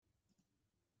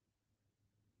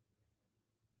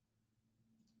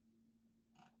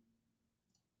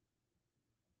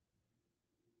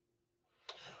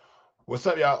What's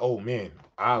up, y'all? Oh man,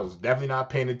 I was definitely not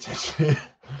paying attention.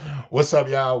 What's up,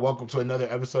 y'all? Welcome to another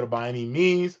episode of By Any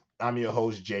Means. I'm your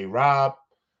host, J Rob.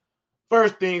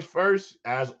 First things first,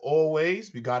 as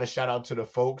always, we got a shout out to the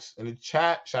folks in the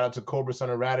chat. Shout out to Cobra Son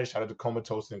of Radish, shout out to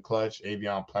Comatose and Clutch,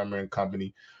 Avion Plumber and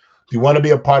Company. If you want to be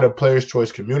a part of Players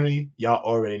Choice community, y'all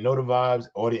already know the vibes.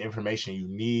 All the information you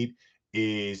need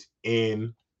is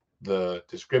in the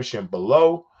description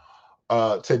below.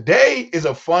 Today is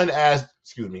a fun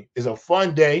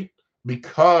day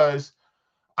because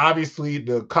obviously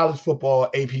the college football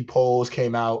AP polls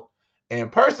came out,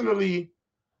 and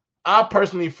I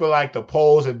personally feel like the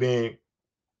polls have been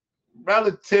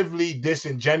relatively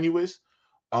disingenuous.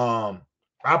 Um,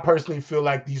 I personally feel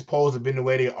like these polls have been the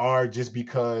way they are just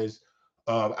because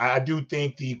I do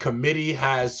think the committee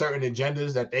has certain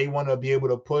agendas that they want to be able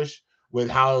to push with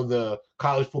how the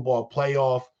college football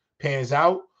playoff pans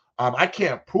out. I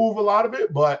can't prove a lot of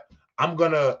it, but I'm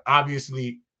gonna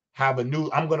obviously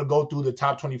I'm gonna go through the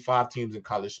top 25 teams in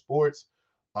college sports.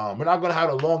 We're not gonna have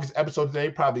the longest episode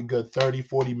today, probably a good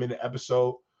 30-40 minute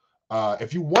episode.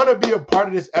 If you want to be a part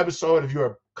of this episode, if you're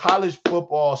a college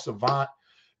football savant,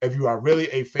 if you are really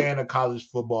a fan of college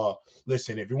football,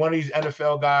 listen, if you're one of these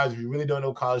NFL guys, if you really don't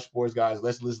know college sports guys,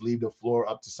 let's leave the floor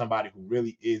up to somebody who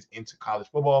really is into college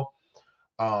football.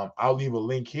 I'll leave a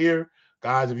link here.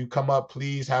 Guys, if you come up,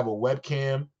 please have a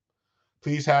webcam.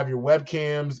 Please have your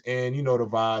webcams and you know the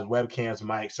vibes, webcams,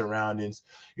 mic, surroundings,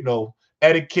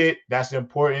 etiquette. That's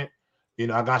important.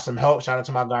 I got some help. Shout out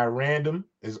to my guy Random,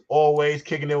 is always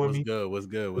kicking it with What's me. good? What's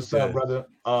good? What's What's up, good?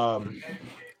 brother?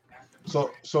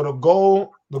 So the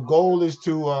goal is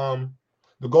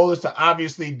to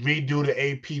obviously redo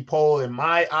the AP poll in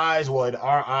my eyes, or in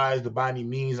our eyes, the Bonnie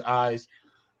Means eyes.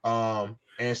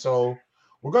 And so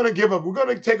we're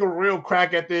gonna take a real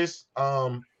crack at this.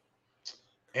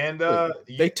 And Wait,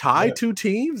 they yeah, tied two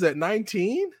teams at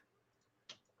 19?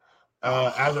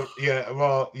 as Oh, of yeah,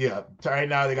 well, yeah. Right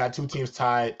now they got two teams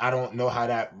tied. I don't know how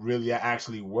that really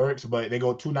actually works, but they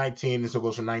go 2-19, and so it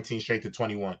goes from 19 straight to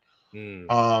 21.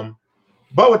 mm. Um,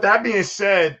 but with that being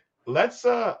said, let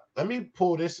me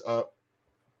pull this up.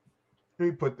 Let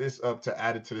me put this up to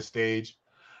add it to the stage.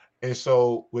 And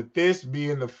so with this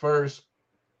being the first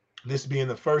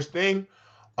thing,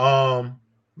 um,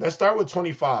 let's start with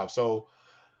 25. So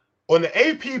on the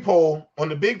AP poll, on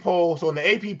the big poll, so on the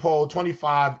AP poll,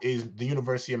 25 is the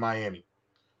University of Miami.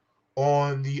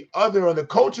 On the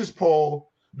coaches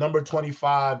poll, number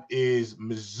 25 is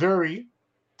Missouri.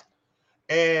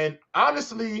 And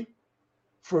honestly,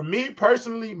 for me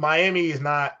personally, Miami is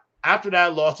not, after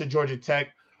that loss to Georgia Tech.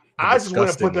 A I just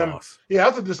wouldn't put disgusting them. loss. Yeah,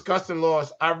 that's a disgusting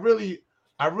loss. I really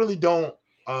don't.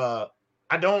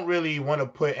 I don't really want to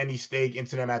put any stake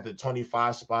into them at the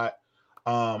 25 spot.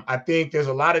 I think there's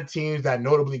a lot of teams that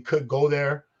notably could go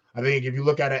there. I think if you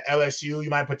look at an LSU, you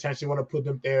might potentially want to put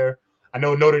them there. I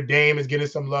know Notre Dame is getting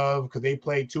some love because they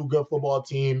played two good football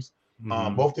teams.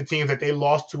 Mm-hmm. Both the teams that they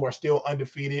lost to are still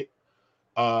undefeated.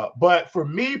 But for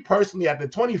me personally, at the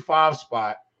 25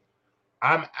 spot,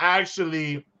 I'm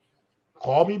actually,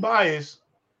 call me biased,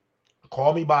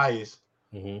 call me biased,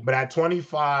 Mm-hmm. but at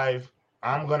 25,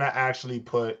 I'm gonna actually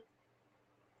put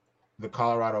the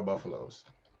Colorado Buffaloes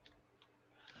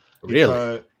Really?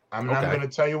 because I'm Okay. gonna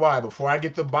tell you why. Before I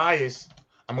get the bias,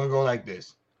 I'm gonna go like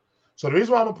this. So the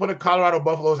reason why I'm gonna put the Colorado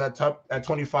Buffaloes at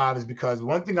 25 is because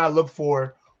one thing I look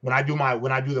for when I do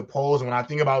the polls and when I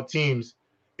think about teams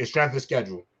is strength of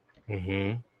schedule.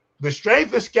 Mm-hmm. The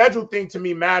strength of schedule thing to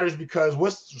me matters because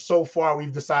what's so far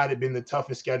we've decided been the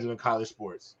toughest schedule in college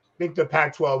sports. I think the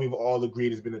Pac-12 we've all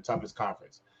agreed has been the toughest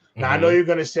conference. Now Mm-hmm. I know you're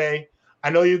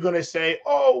gonna say,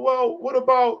 oh well, what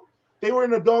about they were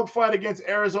in a dogfight against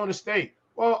Arizona State?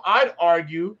 Well, I'd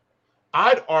argue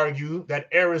that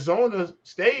Arizona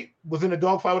State was in a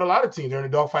dogfight with a lot of teams. They're in a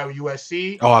dogfight with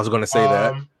USC. Oh, I was going to say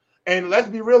that. And let's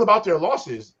be real about their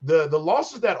losses. The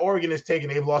losses that Oregon has taken,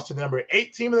 they've lost to the number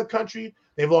 8 team in the country.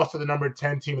 They've lost to the number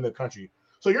 10 team in the country.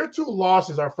 So your two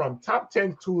losses are from top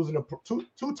 10 schools in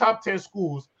two top 10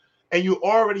 schools, and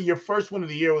your first win of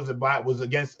the year was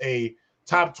against a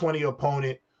top 20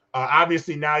 opponent.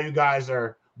 Obviously, now you guys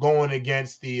are all going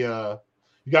against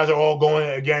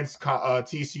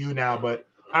TCU now, but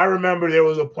I remember there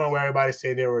was a point where everybody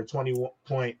said they were a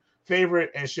 20-point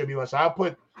favorite and should be one. So I'll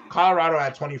put Colorado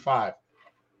at 25.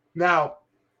 Now,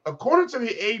 according to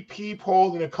the AP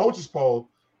poll and the coaches poll,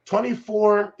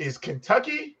 24 is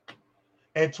Kentucky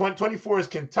and 24 is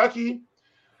Kentucky.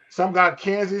 Some got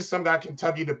Kansas, some got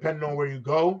Kentucky, depending on where you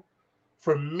go.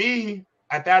 For me,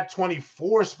 at that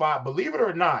 24 spot, believe it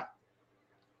or not,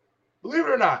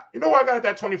 you know what I got at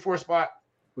that 24 spot?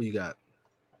 What you got?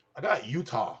 I got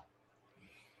Utah.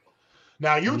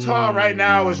 Now Utah right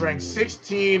now is ranked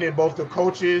 16 in both the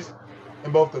coaches.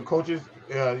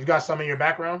 You got some in your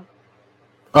background?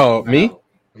 Oh, me?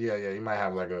 Yeah. You might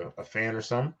have like a fan or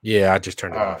something. Yeah, I just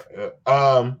turned it off.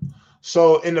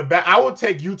 So in the back, I would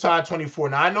take Utah 24.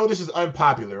 Now I know this is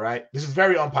unpopular, right? This is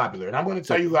very unpopular, and I'm going to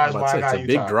tell you guys why I got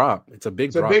Utah. Big drop. It's a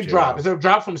big drop. It's a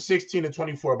drop from 16 to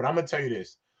 24. But I'm going to tell you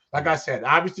this. Like I said,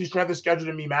 obviously strength of schedule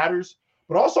to me matters,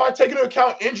 but also I take into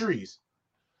account injuries.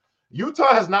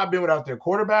 Utah has not been without their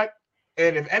quarterback,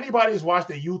 and if anybody has watched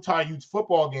a Utah youth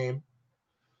football game,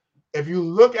 if you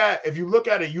look at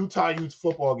a Utah youth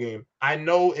football game, I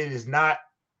know this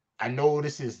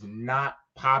is not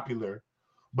popular,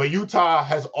 but Utah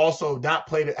has also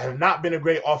have not been a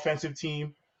great offensive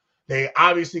team. They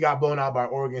obviously got blown out by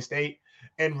Oregon State.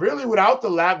 And really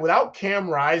without Cam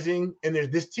Rising, and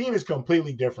this team is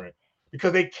completely different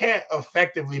because they can't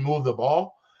effectively move the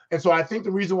ball. And so I think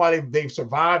the reason why they've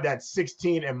survived at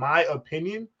 16, in my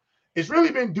opinion, it's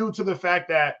really been due to the fact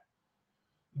that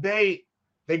they've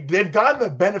gotten the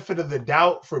benefit of the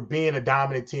doubt for being a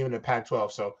dominant team in the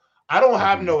Pac-12. So I don't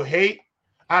have no hate.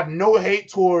 I have no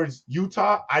hate towards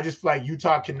Utah. I just feel like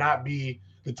Utah cannot be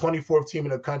the 24th team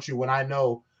in the country when I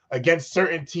know against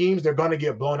certain teams they're going to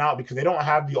get blown out because they don't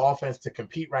have the offense to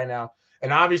compete right now.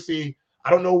 And obviously, I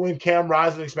don't know when Cam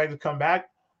Rising is expected to come back,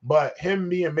 but him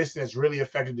being missing has really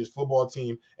affected this football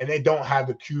team, and they don't have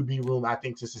the QB room, I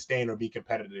think, to sustain or be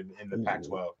competitive in the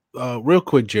Pac-12. Real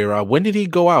quick, J-Rod, when did he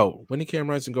go out? When did Cam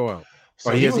Rising go out?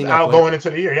 So he was out going into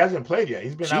the year. He hasn't played yet.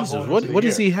 He's been out going into the year. What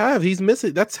does he have? He's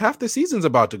missing. That's half the season's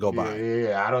about to go by.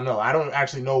 Yeah, I don't know. I don't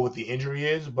actually know what the injury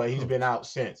is, but he's been out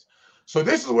since. So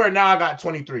this is where now I got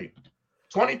 23.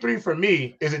 23 for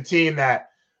me is a team that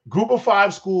Group of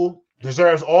 5 school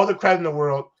deserves all the credit in the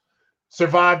world.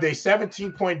 Survived a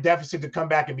 17-point deficit to come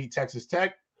back and beat Texas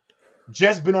Tech.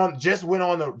 Just went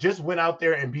out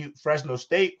there and beat Fresno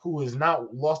State, who has now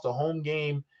lost a home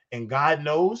game, and God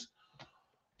knows.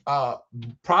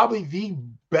 Probably the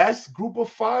best Group of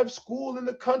 5 school in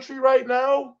the country right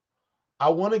now. I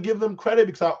want to give them credit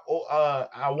because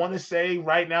I want to say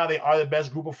right now they are the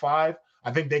best Group of 5.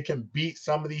 I think they can beat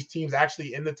some of these teams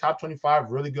actually in the top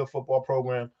 25. Really good football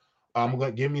program. I'm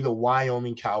going to give me the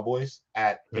Wyoming Cowboys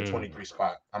at the 23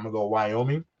 spot. I'm going to go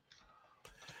Wyoming.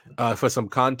 For some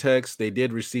context, they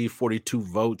did receive 42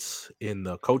 votes in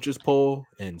the coaches poll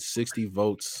and 60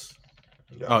 votes.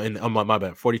 My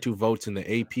bad. 42 votes in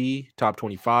the AP top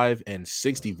 25 and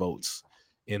 60 votes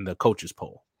in the coaches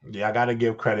poll. Yeah, I got to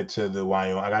give credit to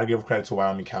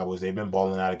Wyoming Cowboys. They've been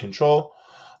balling out of control.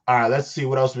 All right, let's see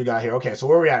what else we got here. Okay, so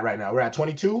where are we at right now? We're at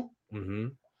 22? Mm-hmm.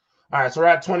 All right, so we're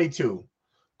at 22.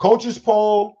 Coaches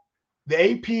poll,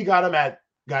 the AP got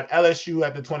LSU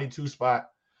at the 22 spot,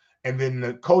 and then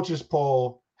the coaches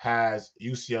poll has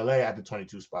UCLA at the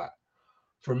 22 spot.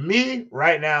 For me,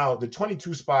 right now, the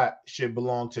 22 spot should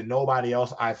belong to nobody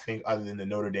else, I think, other than the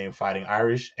Notre Dame Fighting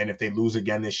Irish. And if they lose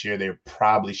again this year, they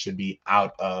probably should be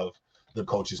out of the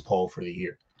coaches poll for the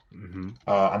year. Mm-hmm.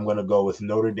 I'm going to go with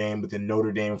Notre Dame, with the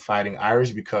Notre Dame Fighting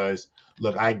Irish, because,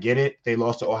 look, I get it. They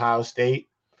lost to Ohio State,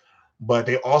 but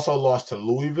they also lost to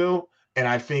Louisville, and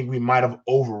I think we might have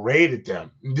overrated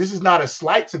them. This is not a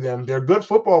slight to them. They're a good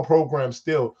football program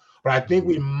still, but I think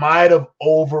we might have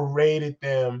overrated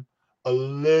them a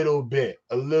little bit.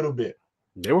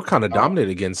 They were kind of dominated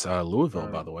against Louisville,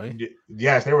 by the way.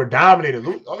 Yes, they were dominated.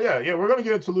 Oh, yeah. We're going to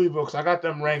get into Louisville because I got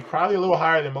them ranked probably a little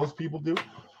higher than most people do.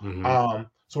 Mm-hmm.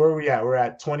 So where are we at? We're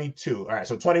at 22. All right,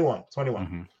 so 21.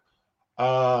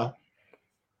 Mm-hmm.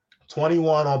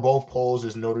 21 on both polls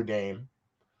is Notre Dame.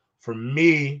 For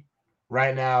me,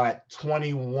 right now at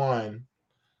 21,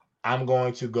 I'm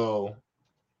going to go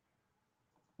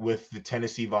with the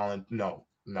Tennessee Volunteers.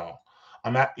 No.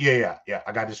 I'm at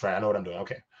I got this right. I know what I'm doing.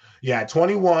 Okay. Yeah, at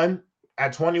 21,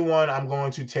 I'm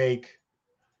going to take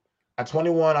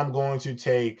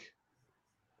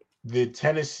the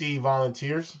Tennessee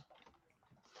Volunteers.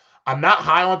 I'm not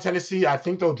high on Tennessee. I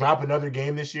think they'll drop another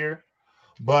game this year,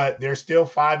 but they're still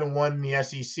 5-1 in the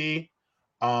SEC.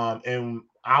 And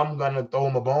I'm gonna throw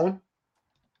them a bone.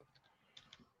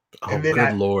 And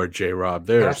good Lord, J-Rob,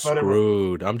 they're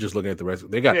screwed. I'm just looking at the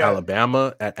rest. They got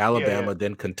Alabama,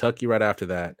 then Kentucky right after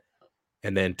that,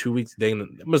 and then 2 weeks,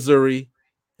 then Missouri,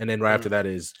 and then right after that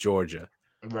is Georgia.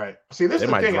 Right. See, this is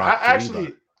the thing.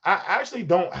 I actually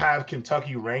don't have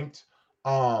Kentucky ranked.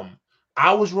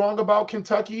 I was wrong about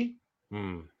Kentucky.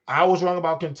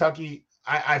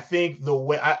 I think the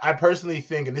way I personally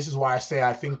think, and this is why I say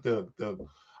I think the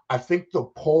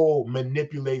poll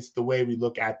manipulates the way we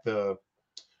look at the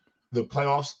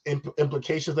playoffs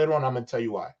implications later on. I'm going to tell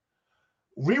you why.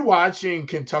 rewatching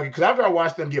Kentucky, because after I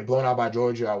watched them get blown out by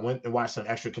Georgia, I went and watched some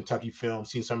extra Kentucky film,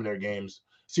 seen some of their games,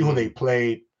 see who they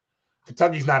played.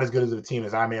 Kentucky's not as good as a team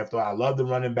as I may have thought. I love the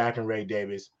running back and Ray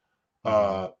Davis.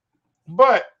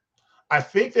 But I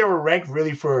think they were ranked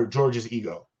really for Georgia's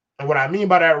ego. And what I mean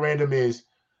by that, random, is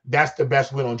that's the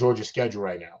best win on Georgia's schedule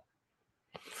right now.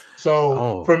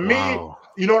 So for me,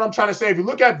 you know what I'm trying to say? If you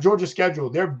look at Georgia's schedule,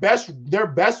 their best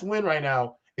win right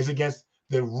now is against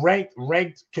the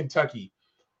ranked Kentucky,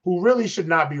 who really should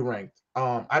not be ranked.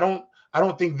 I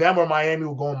don't think them or Miami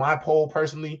will go on my poll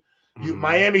personally.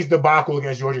 Miami's debacle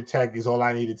against Georgia Tech is all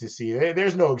I needed to see.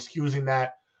 There's no excusing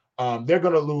that. They're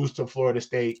going to lose to Florida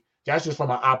State. That's just from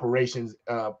an operations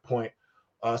point.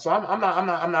 So I'm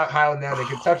not high on them. And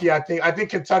Kentucky, I think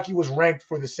Kentucky was ranked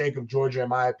for the sake of Georgia, in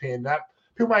my opinion. That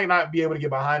people might not be able to get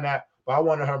behind that, but I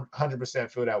want to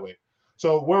 100% feel that way.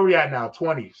 So where are we at now?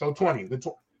 20. So 20.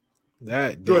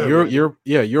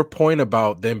 Your point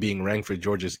about them being ranked for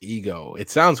Georgia's ego,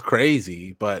 it sounds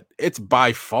crazy, but it's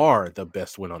by far the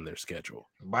best win on their schedule.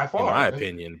 By far, in my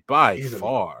opinion, by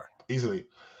far. Easily.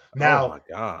 Now, oh my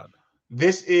God.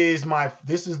 This is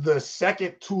the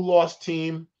second 2-loss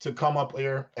team to come up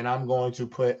here, and I'm going to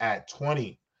put at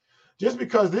 20. Just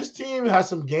because this team has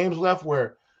some games left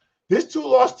where this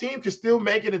 2-loss team can still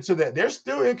make it into that. They're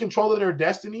still in control of their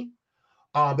destiny.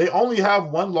 They only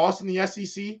have one loss in the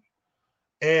SEC.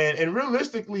 And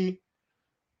realistically,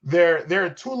 they're a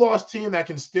 2-loss team that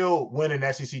can still win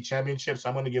an SEC championship. So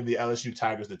I'm going to give the LSU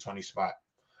Tigers the 20 spot.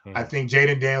 I think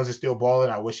Jaden Daniels is still balling.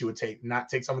 I wish he would not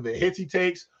take some of the hits he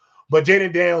takes. But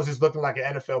Jaden Daniels is looking like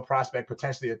an NFL prospect,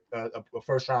 potentially a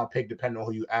first-round pick, depending on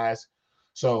who you ask.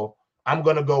 So I'm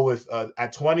going to go with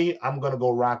at 20, I'm going to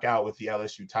go rock out with the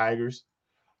LSU Tigers.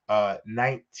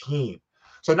 19.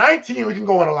 So 19, we can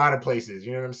go in a lot of places.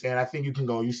 You know what I'm saying? I think you can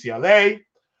go UCLA.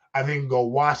 I think you can go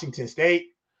Washington State.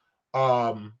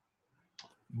 But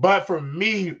for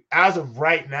me, as of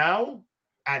right now,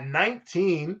 at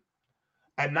 19,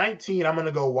 I'm going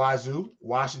to go Wazoo,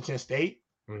 Washington State.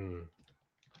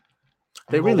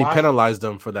 They really penalized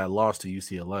them for that loss to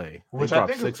UCLA. They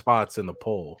dropped 6 spots in the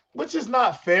poll. Which is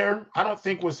not fair. I don't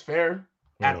think was fair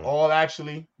at all,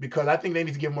 actually, because I think they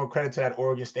need to give more credit to that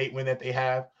Oregon State win that they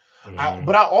have.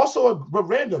 But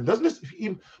random, doesn't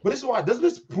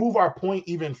this prove our point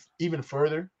even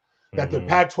further? That the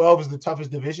Pac-12 is the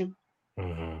toughest division?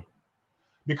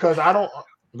 Because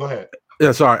go ahead.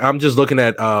 Yeah, sorry. I'm just looking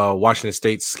at Washington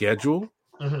State's schedule.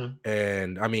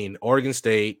 And I mean, Oregon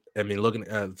State, looking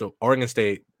at Oregon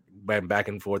State went back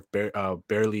and forth,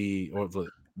 barely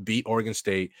beat Oregon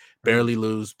State, barely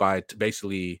lose by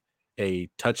basically a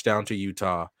touchdown to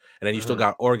Utah. And then you still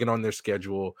got Oregon on their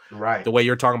schedule. Right. The way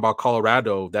you're talking about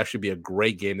Colorado, that should be a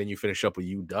great game. Then you finish up with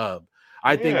UW.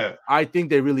 I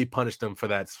think they really punished them for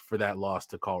that loss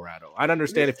to Colorado. I'd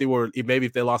understand if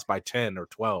they lost by 10 or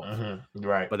 12.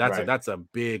 Right. But that's a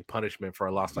big punishment for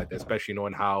a loss like that, especially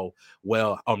knowing how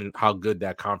good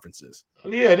that conference is.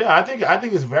 Yeah, I think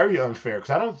it's very unfair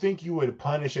because I don't think you would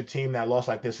punish a team that lost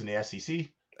like this in the SEC.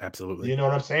 Absolutely. You know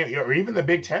what I'm saying? Or even the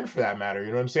Big Ten for that matter.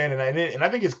 You know what I'm saying? And I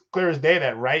think it's clear as day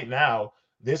that right now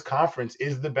this conference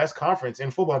is the best conference in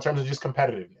football in terms of just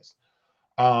competitiveness.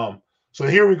 So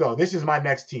here we go. This is my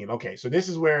next team. Okay, so this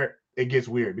is where it gets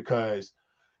weird because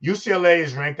UCLA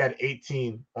is ranked at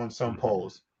 18 on some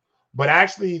polls, but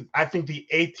actually I think the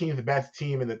 18th best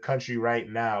team in the country right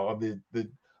now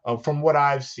from what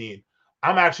I've seen,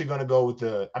 I'm actually going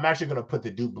to put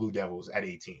the Duke Blue Devils at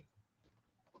 18.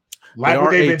 Like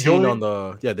what they've been doing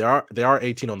they are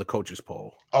 18 on the coaches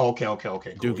poll. Oh, okay. Cool.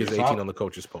 Duke is 18 on the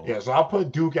coaches poll. Yeah, so I'll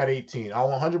put Duke at 18. I'll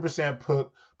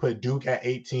 100% put Duke at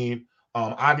 18.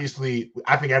 Obviously,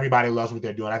 I think everybody loves what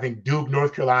they're doing. I think Duke,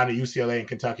 North Carolina, UCLA, and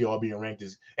Kentucky all being ranked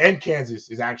and Kansas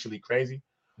is actually crazy.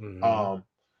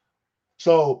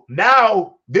 So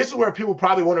now this is where people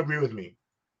probably won't agree with me.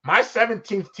 My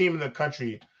 17th team in the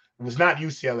country was not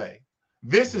UCLA.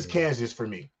 This is Kansas for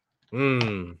me.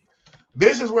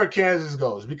 This is where Kansas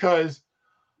goes because,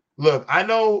 look, I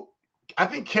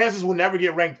think Kansas will never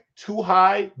get ranked too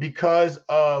high because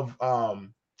of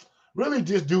really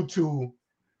just due to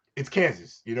it's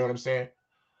Kansas. You know what I'm saying?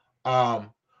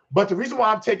 But the reason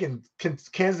why I'm taking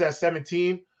Kansas at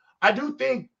 17, I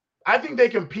think they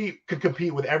can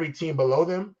compete with every team below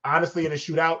them, honestly, in a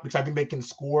shootout, because I think they can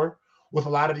score with a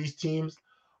lot of these teams.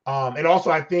 And also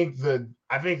I think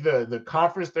the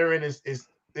conference they're in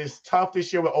is tough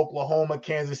this year with Oklahoma,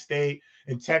 Kansas State,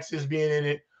 and Texas being in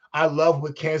it. I love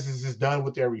what Kansas has done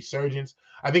with their resurgence.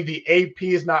 I think the AP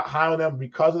is not high on them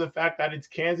because of the fact that it's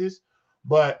Kansas.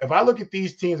 But if I look at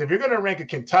these teams, if you're going to rank a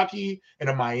Kentucky and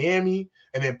a Miami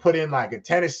and then put in like a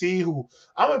Tennessee, who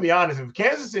I'm going to be honest, if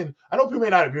Kansas and I know people may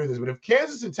not agree with this, but if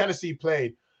Kansas and Tennessee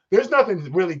played, there's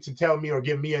nothing really to tell me or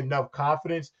give me enough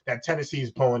confidence that Tennessee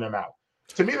is pulling them out.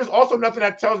 To me, there's also nothing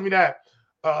that tells me that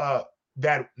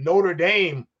that Notre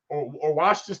Dame or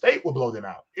Washington State will blow them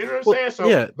out. You know what I'm saying?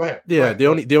 So go ahead. Yeah. The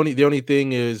only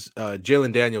thing is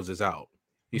Jalen Daniels is out.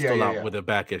 He's still out with a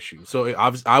back issue. So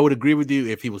I would agree with you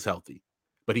if he was healthy,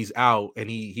 but he's out and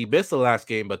he missed the last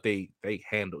game, but they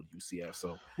handled UCF.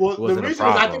 So the reason is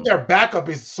I think their backup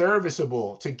is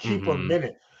serviceable to keep them in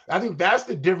it. I think that's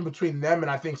the difference between them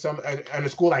and I think some and a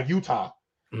school like Utah.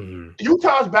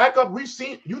 Utah's backup, we've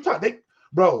seen Utah. They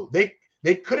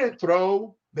couldn't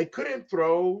throw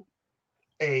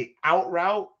a out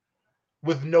route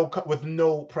with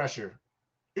no pressure.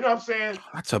 You know what I'm saying?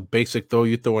 That's a basic throw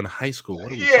you throw in high school.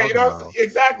 What are we talking about?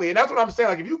 Exactly. And that's what I'm saying.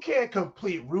 Like if you can't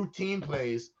complete routine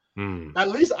plays, at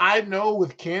least I know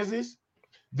with Kansas,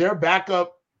 their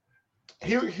backup,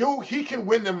 he can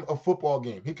win them a football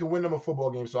game. He can win them a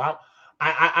football game. So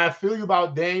I feel you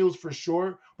about Daniels for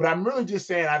sure, but I'm really just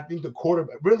saying I think the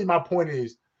quarterback. Really, my point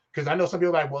is because I know some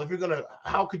people are like, well, if you're gonna,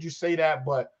 how could you say that,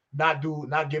 but not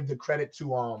give the credit to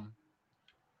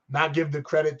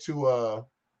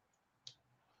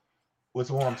what's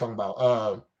the one I'm talking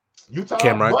about?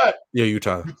 Utah.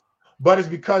 Utah. But it's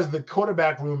because the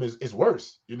quarterback room is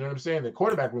worse. You know what I'm saying? The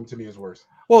quarterback room to me is worse.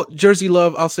 Well, Jersey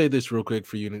Love, I'll say this real quick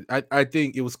for you. I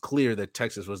think it was clear that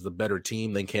Texas was the better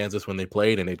team than Kansas when they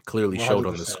played, and it clearly showed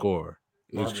on the score.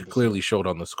 It clearly showed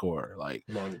on the score. Like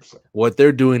 100%. What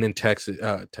they're doing in Texas,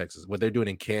 what they're doing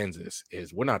in Kansas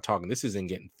is we're not talking. This isn't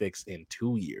getting fixed in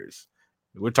 2 years.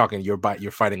 We're talking you're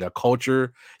fighting a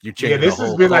culture. You're changing. This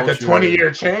has been like a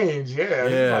 20-year change.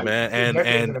 Yeah, man.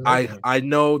 And I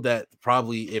know that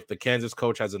probably if the Kansas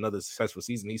coach has another successful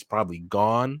season, he's probably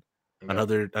gone. Yeah.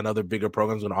 Another bigger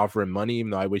program's going to offer him money,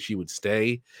 even though I wish he would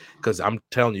stay. Because I'm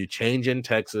telling you, changing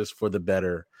Texas for the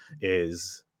better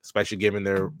is, especially given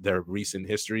their recent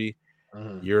history.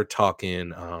 You're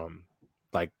talking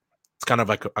like it's kind of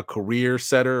like a career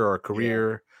setter or a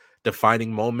career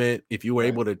defining moment. If you were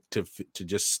able to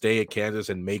just stay at Kansas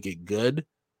and make it good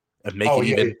and make it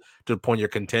even to the point you're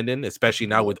contending, especially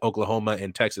now with Oklahoma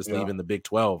and Texas leaving the Big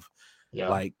 12.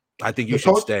 Like I think you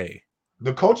should stay.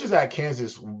 The coaches at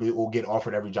Kansas will get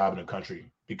offered every job in the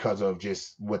country because of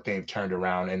just what they've turned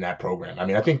around in that program. I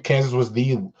mean, I think Kansas was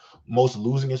the most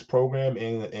losingest program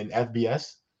in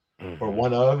FBS, or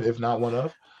one of, if not one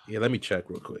of. Yeah, let me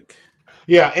check real quick.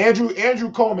 Yeah,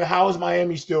 Andrew Coleman. How is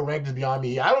Miami still ranked is beyond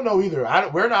me. I don't know either.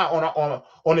 We're not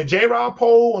on the J-Rob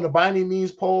poll, on the By Any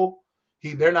Means poll.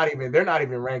 They're not even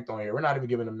ranked on here. We're not even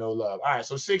giving them no love. All right,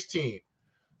 so 16.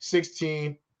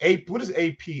 What is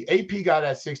AP? AP got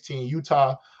at 16.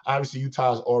 Utah, obviously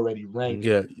Utah's already ranked.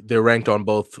 Yeah, they're ranked on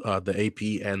both the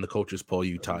AP and the coaches poll.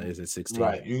 Utah is at 16.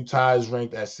 Right, Utah is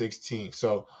ranked at 16.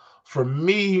 So for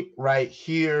me right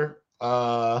here,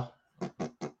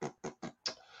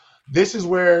 this is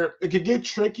where it could get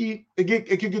tricky.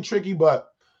 It could get tricky, but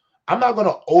I'm not going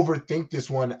to overthink this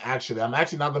one. Actually, I'm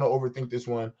actually not going to overthink this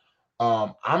one.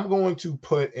 I'm going to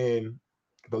put in,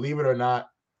 believe it or not,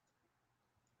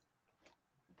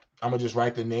 I'm going to just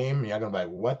write the name. You're going to be like,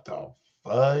 what the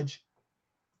fudge?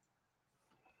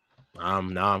 Now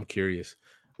I'm curious.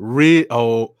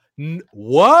 What?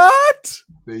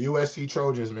 The USC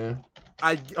Trojans, man.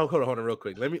 Hold on real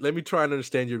quick. Let me try and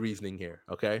understand your reasoning here,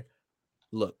 okay?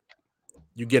 Look,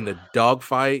 you get in a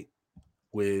dogfight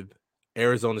with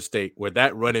Arizona State where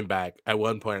that running back at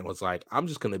one point was like, I'm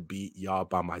just going to beat y'all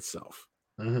by myself.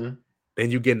 Then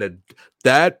you get in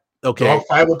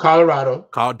dogfight with Colorado.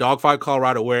 Dogfight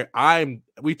Colorado, where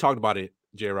we talked about it,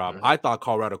 J-Rob. I thought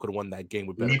Colorado could have won that game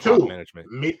with better clock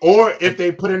management. Or if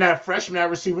they put in that freshman at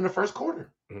receiver in the first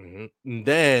quarter.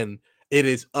 Then it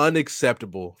is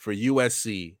unacceptable for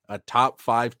USC, a top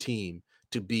 5 team,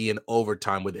 to be in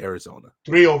overtime with Arizona.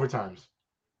 3 overtimes.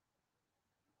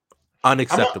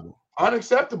 Unacceptable.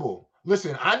 Unacceptable.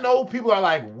 Listen, I know people are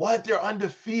like, what? They're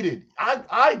undefeated.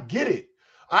 I get it.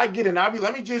 Now,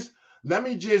 let me just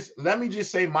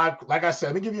say like I said,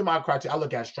 let me give you my criteria. I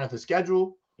look at strength of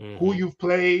schedule, who you've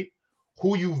played,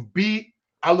 who you've beat.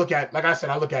 I look at, like I said,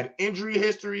 I look at injury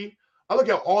history. I look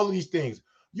at all of these things.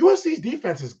 USC's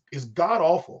defense is god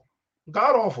awful.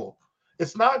 God awful.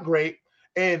 It's not great.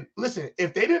 And listen,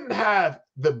 if they didn't have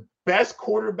the best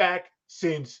quarterback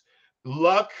since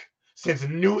Luck, since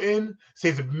Newton,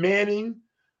 since Manning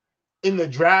in the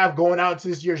draft, going out into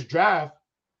this year's draft,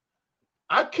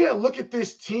 I can't look at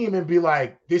this team and be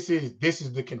like, this is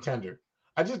the contender.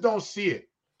 I just don't see it.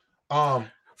 For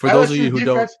those of you who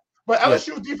don't, But Yeah.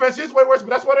 LSU's defense is way worse, but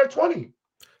that's why they're 20.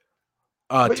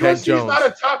 But Tank USC Jones.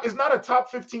 is not a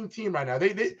top 15 team right now.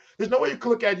 There's no way you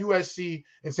can look at USC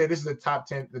and say this is the top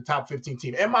 10, the top 15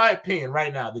 team. In my opinion,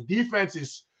 right now, the defense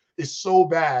is so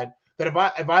bad that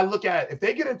if I look at if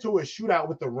they get into a shootout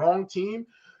with the wrong team,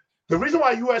 the reason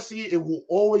why USC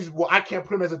I can't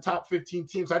put them as a top 15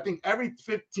 team. So I think every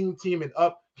 15 team and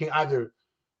up can either,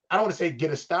 I don't want to say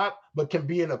get a stop, but can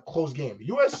be in a close game.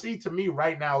 USC to me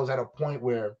right now is at a point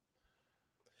where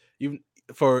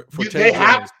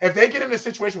if they get in a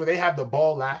situation where they have the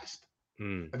ball last,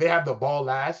 if they have the ball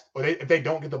last, or if they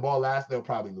don't get the ball last, they'll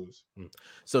probably lose.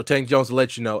 So Tank Jones will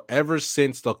let you know, ever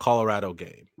since the Colorado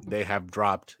game, they have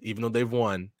dropped, even though they've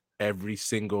won every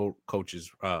single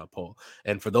coach's poll.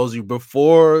 And for those of you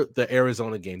before the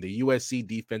Arizona game, the USC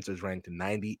defense is ranked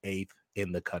 98th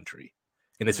in the country.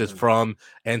 And this is from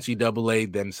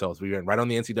NCAA themselves. We went right on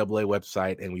the NCAA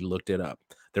website and we looked it up.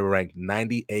 They were ranked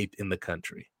 98th in the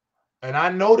country. And I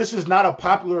know this is not a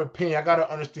popular opinion. I got to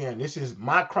understand. This is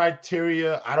my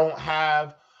criteria. I don't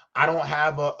have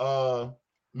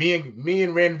me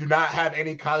and Randy do not have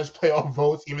any college playoff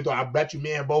votes, even though I bet you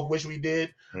me and both wish we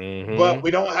did. But we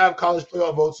don't have college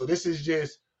playoff votes. So this is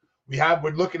just,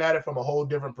 we're looking at it from a whole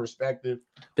different perspective.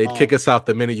 They'd kick us out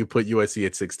the minute you put USC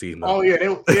at 16, though. Oh, yeah.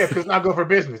 Because it's not good for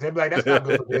business. They'd be like, that's not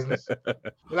good for business. They're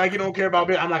like, you don't care about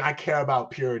business. I'm like, I care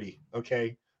about purity.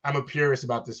 Okay. I'm a purist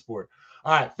about this sport.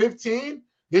 All right, 15.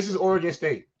 This is Oregon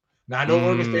State. Now, I know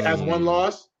Oregon State has one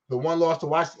loss, the one loss to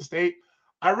Washington State.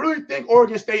 I really think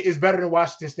Oregon State is better than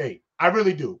Washington State. I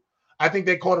really do. I think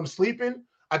they caught them sleeping.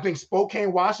 I think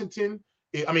Pullman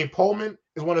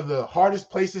is one of the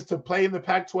hardest places to play in the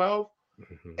Pac-12.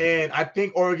 And I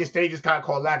think Oregon State just got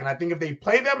caught lacking. I think if they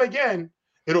play them again,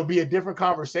 it'll be a different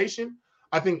conversation.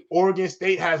 I think Oregon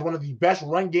State has one of the best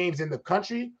run games in the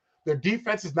country. Their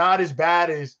defense is not as bad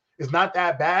as – it's not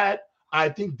that bad. I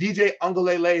think DJ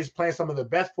Uiagalelei is playing some of the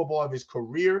best football of his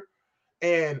career.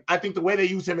 And I think the way they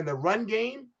use him in the run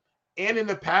game and in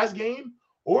the pass game,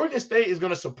 Oregon State is going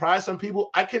to surprise some people.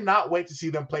 I cannot wait to see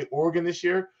them play Oregon this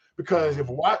year because if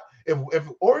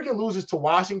Oregon loses to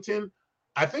Washington,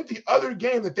 I think the other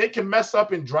game that they can mess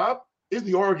up and drop is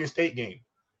the Oregon State game.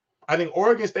 I think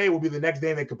Oregon State will be the next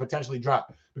game they could potentially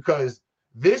drop because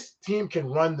this team can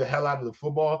run the hell out of the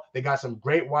football. They got some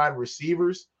great wide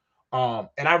receivers. And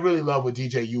I really love what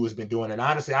DJU has been doing. And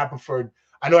honestly, I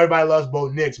know everybody loves Bo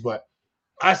Nix, but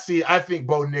I think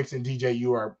Bo Nix and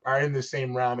DJU are in the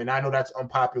same realm. And I know that's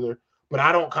unpopular, but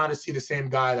I don't kind of see the same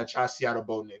guy that I see out of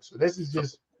Bo Nix. So this is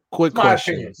just my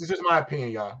opinion. This is just my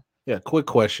opinion, y'all. Yeah, quick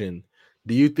question.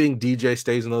 Do you think DJ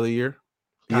stays another year?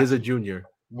 He is a junior.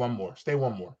 One more. Stay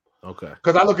one more. Okay.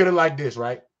 Because I look at it like this,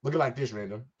 right? Look at it like this,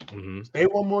 Random. Stay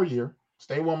one more year.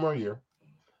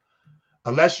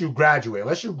 Unless you graduate.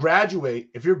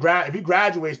 If he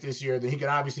graduates this year, then he can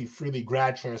obviously freely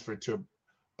grad transfer to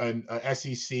an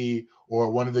SEC or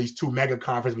one of these two mega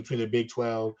conferences between the Big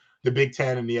 12, the Big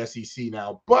 10, and the SEC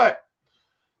now. But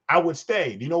I would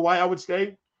stay. Do you know why I would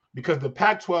stay? Because the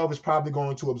Pac-12 is probably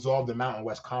going to absorb the Mountain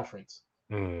West Conference.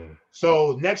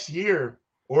 So next year,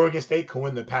 Oregon State can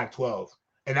win the Pac-12,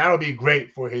 and that'll be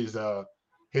great for his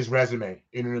resume.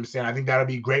 You know what I'm saying? I think that'll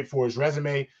be great for his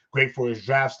resume, great for his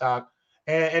draft stock.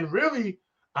 And really,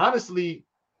 honestly,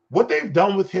 what they've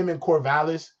done with him in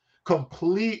Corvallis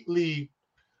completely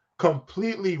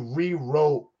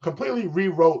rewrote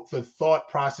the thought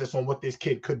process on what this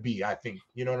kid could be, I think.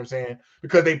 You know what I'm saying?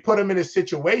 Because they put him in a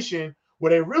situation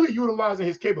where they're really utilizing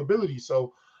his capabilities.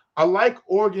 So I like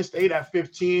Oregon State at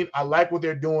 15. I like what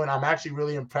they're doing. I'm actually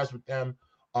really impressed with them.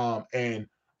 And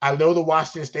I know the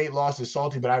Washington State loss is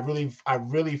salty, but I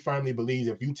really firmly believe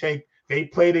if they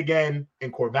played again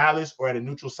in Corvallis or at a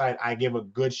neutral site, I give a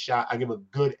good shot. I give a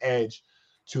good edge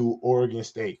to Oregon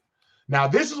State. Now,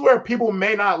 this is where people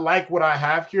may not like what I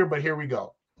have here, but here we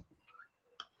go.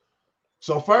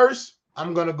 So first,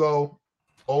 I'm going to go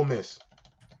Ole Miss.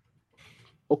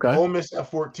 Okay. Ole Miss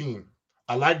at 14.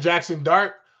 I like Jackson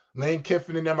Dart. Lane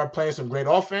Kiffin and them are playing some great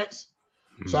offense.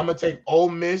 So I'm going to take Ole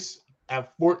Miss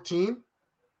at 14.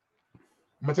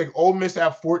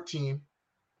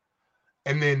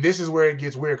 And then this is where it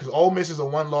gets weird because Ole Miss is a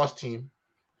one-loss team.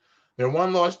 They're a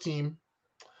one-loss team.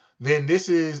 Then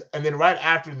right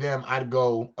after them, I'd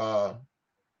go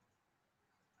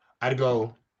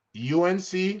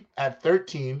UNC at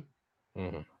 13.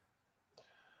 And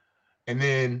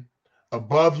then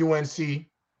above UNC,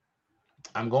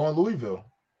 I'm going Louisville.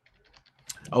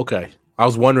 Okay. I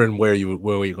was wondering where you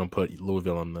were going to put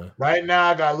Louisville on the. Right now,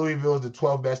 I got Louisville as the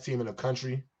 12th best team in the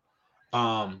country.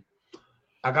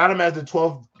 I got them as the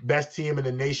 12th best team in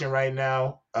the nation right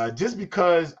now, just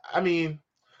because,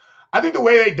 I think the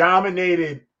way they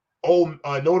dominated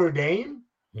Notre Dame,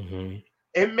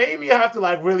 it made me have to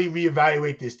like really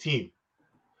reevaluate this team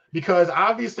because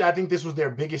obviously I think this was their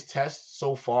biggest test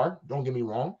so far. Don't get me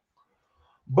wrong,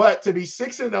 but to be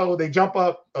 6-0, they jump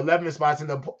up 11 spots in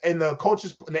the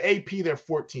coaches in the AP. They're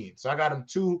 14, so I got them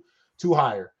two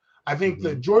higher. I think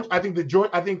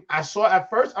I saw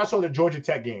the Georgia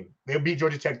Tech game. They beat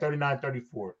Georgia Tech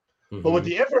 39-34. But with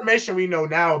the information we know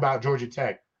now about Georgia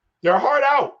Tech, they're hard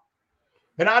out.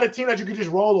 They're not a team that you could just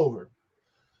roll over.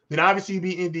 Then obviously you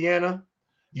beat Indiana.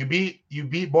 You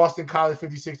beat Boston College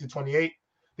 56-28.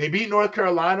 They beat North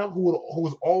Carolina,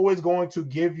 who's always going to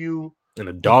give you in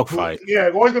a dogfight. Yeah,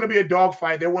 always going to be a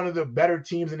dogfight. They're one of the better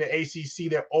teams in the ACC.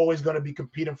 They're always going to be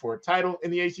competing for a title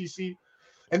in the ACC.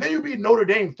 And then you beat Notre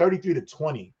Dame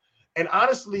 33-20. And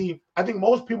honestly, I think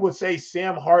most people would say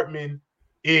Sam Hartman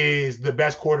is the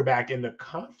best quarterback in the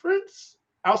conference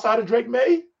outside of Drake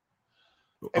May.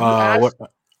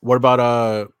 What about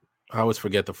I always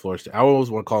forget the Florida State. I always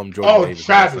want to call him Jordan Davis.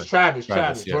 Travis,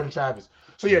 yeah. Jordan Travis.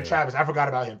 So yeah, Travis. I forgot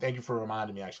about him. Thank you for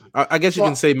reminding me. Actually, I guess you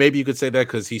can say that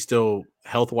because he's still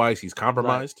health-wise, he's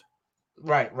compromised.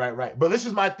 Right. But this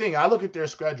is my thing. I look at their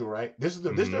schedule. Right, this is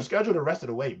their schedule the rest of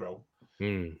the way, bro.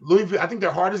 Louisville. I think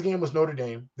their hardest game was Notre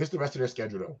Dame. This is the rest of their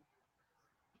schedule though.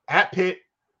 At Pitt,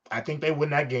 I think they win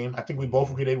that game. I think we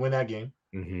both agree they win that game.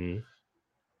 Then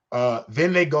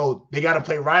they got to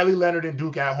play Riley Leonard and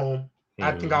Duke at home.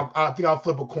 I think I'll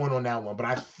flip a coin on that one, but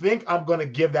I think I'm gonna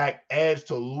give that edge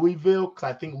to Louisville because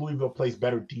I think Louisville plays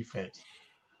better defense.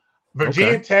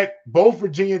 Virginia Tech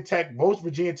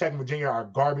and Virginia are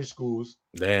garbage schools.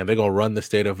 Damn, they're gonna run the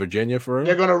state of Virginia for him?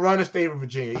 They're gonna run the state of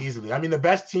Virginia easily. I mean, the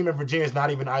best team in Virginia is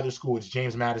not even either school. It's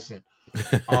James Madison.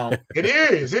 It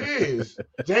is.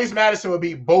 James Madison will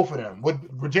beat both of them.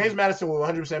 James Madison will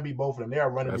 100% beat both of them. They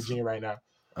are running Virginia right now.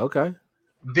 Okay.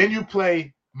 Then you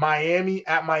play Miami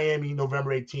at Miami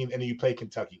November 18th, and then you play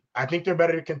Kentucky. I think they're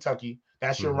better than Kentucky.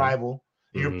 That's your rival.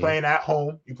 You're playing at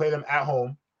home. You play them at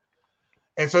home.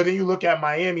 And so then you look at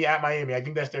Miami at Miami. I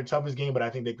think that's their toughest game, but I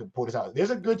think they could pull this out.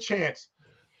 There's a good chance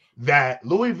that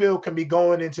Louisville can be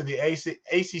going into the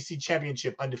ACC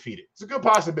championship undefeated. It's a good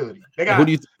possibility. They got, who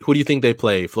do you think they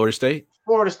play? Florida State?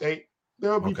 Florida State.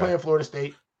 They'll be playing Florida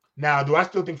State. Now, do I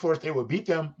still think Florida State will beat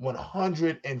them?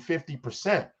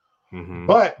 150%.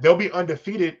 But they'll be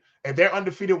undefeated. If they're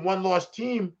undefeated, one-loss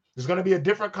team, there's going to be a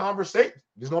different conversation.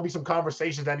 There's going to be some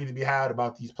conversations that need to be had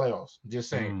about these playoffs. I'm just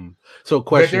saying. So,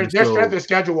 question. Their strength of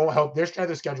schedule won't help. Their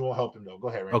strength of schedule won't help them, though. Go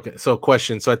ahead, Ray. Okay. So,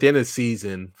 question. So, at the end of the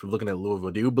season, from looking at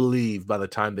Louisville, do you believe by the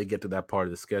time they get to that part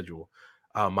of the schedule,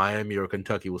 Miami or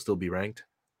Kentucky will still be ranked?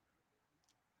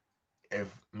 Let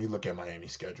me look at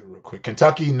Miami's schedule real quick.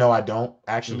 Kentucky, no, I don't.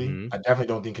 Actually, I definitely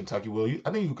don't think Kentucky will.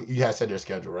 I think you had said their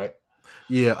schedule, right?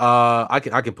 Yeah. I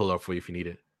can pull it up for you if you need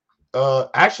it.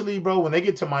 Actually, bro, when they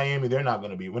get to Miami, they're not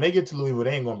going to be. When they get to Louisville,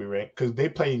 they ain't going to be ranked because they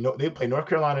play North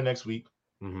Carolina next week,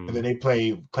 and then they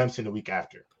play Clemson the week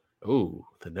after. Oh,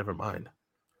 then never mind.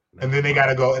 And then they got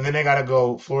to go. And then they got to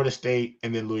go Florida State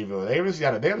and then Louisville. They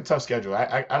have a tough schedule.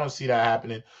 I don't see that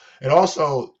happening. And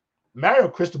also, Mario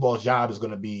Cristobal's job is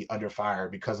going to be under fire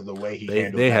because of the way he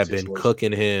handled. They have been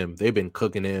cooking him. They've been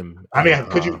cooking him. I mean,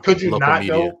 could you not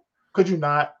though? Could you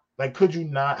not? Like, could you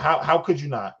not? How could you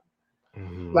not?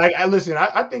 Like,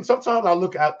 I think sometimes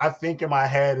I think in my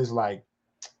head is like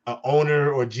an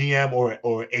owner or GM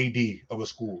or AD of a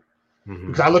school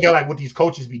because I look at like what these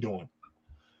coaches be doing,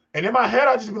 and in my head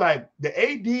I just be like the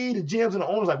AD, the GMs, and the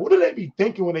owners, like what do they be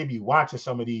thinking when they be watching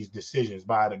some of these decisions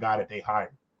by the guy that they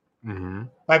hired?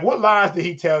 Like, what lies did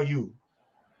he tell you?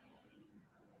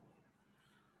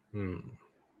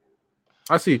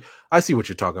 I see what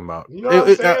you're talking about. You know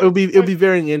it'll be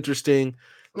very interesting.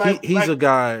 He's a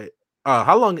guy.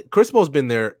 How long? Cristobal's been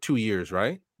there 2 years,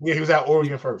 right? Yeah, he was at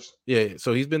Oregon first. Yeah,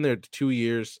 so he's been there 2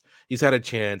 years. He's had a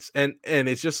chance, and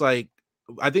it's just like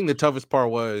I think the toughest part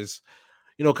was,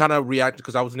 kind of reacting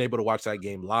because I wasn't able to watch that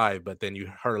game live. But then you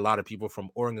heard a lot of people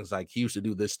from Oregon's like he used to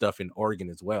do this stuff in Oregon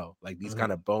as well, like these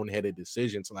kind of boneheaded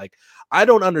decisions. Like I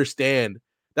don't understand.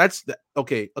 That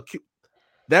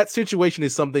situation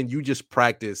is something you just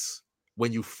practice.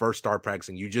 When you first start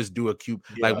practicing, you just do a cube.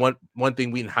 Like one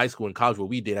thing we in high school and college, what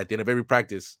we did at the end of every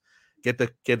practice, get the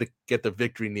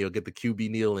victory kneel, get the QB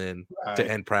kneel in to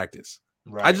end practice.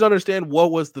 Right. I just understand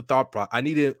what was the thought process. I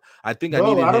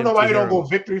don't know why you don't go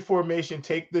victory formation,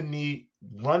 take the knee,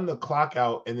 run the clock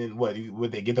out, and then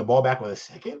would they get the ball back with a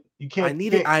second? You can't.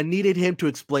 I needed him to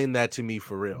explain that to me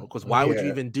for real. Because why would you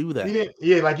even do that?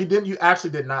 You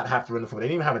actually did not have to run the football. They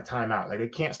didn't even have a timeout. Like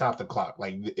it can't stop the clock.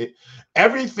 Like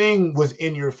everything was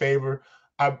in your favor.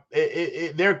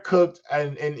 They're cooked,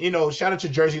 and shout out to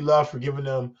Jersey Love for giving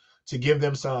them to give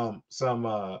them some some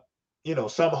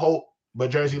hope. But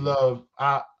Jersey Love,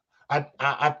 I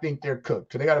think they're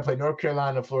cooked. So they got to play North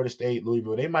Carolina, Florida State,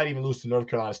 Louisville. They might even lose to North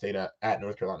Carolina State at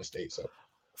North Carolina State. So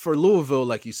for Louisville,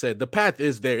 like you said, the path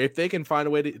is there. If they can find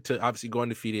a way to obviously go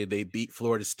undefeated, they beat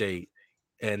Florida State,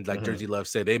 and like Jersey Love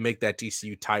said, they make that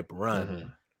TCU type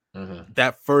run.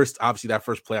 That first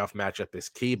playoff matchup is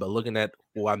key. But looking at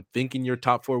who I'm thinking your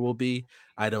top 4 will be,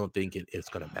 I don't think it's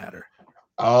going to matter.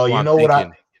 Oh,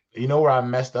 you know where I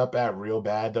messed up at real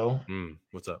bad though?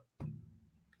 What's up?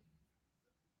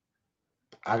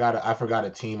 I forgot a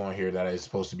team on here that is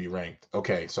supposed to be ranked.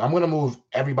 Okay, so I'm gonna move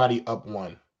everybody up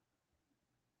one.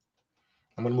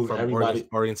 I'm gonna move everybody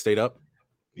Oregon State up.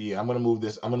 Yeah, I'm gonna move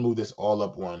this all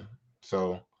up one.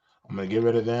 So I'm gonna get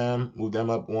rid of them, move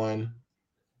them up one,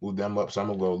 move them up. So I'm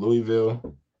gonna go Louisville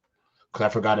because I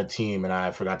forgot a team and I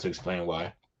forgot to explain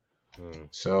why.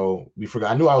 So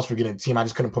I knew I was forgetting a team. I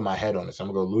just couldn't put my head on it. So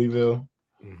I'm gonna go Louisville,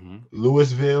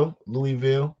 Louisville.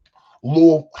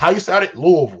 How you sound it?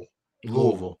 Louisville.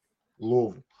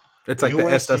 It's like USC,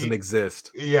 the S doesn't exist.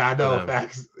 Yeah, I know.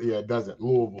 Facts. Yeah, it doesn't.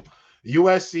 Louisville.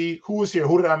 USC. Who was here?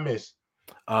 Who did I miss?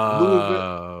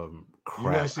 Louisville.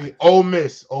 USC. Ole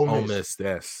Miss.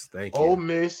 Yes. Thank you. Ole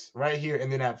Miss right here. And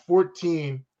then at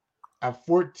 14, no,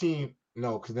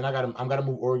 because then I'm gonna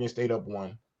move Oregon State up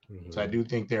one. So I do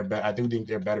think they're better. I do think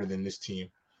they're better than this team.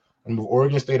 I'm gonna move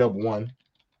Oregon State up one.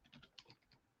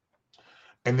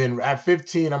 And then at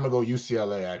 15, I'm gonna go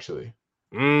UCLA actually.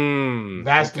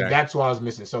 That's what I was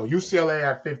missing. So UCLA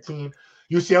at 15.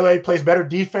 UCLA plays better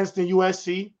defense than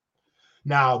USC.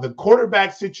 Now the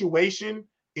quarterback situation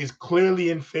is clearly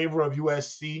in favor of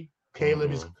USC.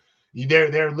 Caleb is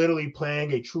they're literally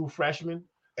playing a true freshman,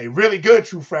 a really good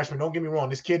true freshman. Don't get me wrong,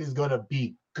 this kid is gonna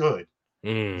be good,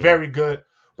 very good.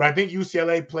 But I think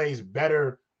UCLA plays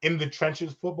better in the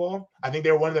trenches football. I think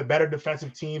they're one of the better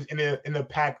defensive teams in the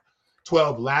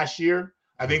Pac-12 last year.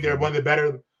 I think they're one of the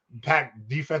better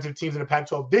defensive teams in the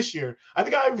Pac-12 this year. I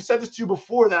think I even said this to you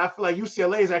before that I feel like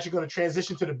UCLA is actually going to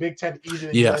transition to the Big Ten easier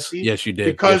than USC. Yes, you did.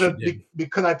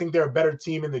 Because I think they're a better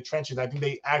team in the trenches. I think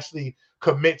they actually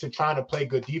commit to trying to play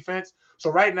good defense.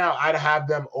 So right now, I'd have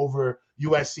them over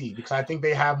USC because I think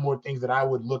they have more things that I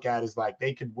would look at as like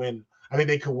they could win. I think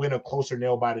they could win a closer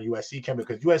nail biter than USC can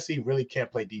because USC really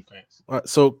can't play defense.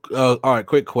 All right,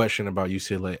 quick question about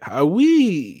UCLA. Are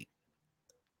we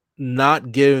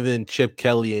not giving Chip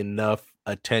Kelly enough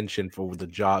attention for the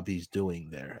job he's doing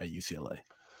there at UCLA?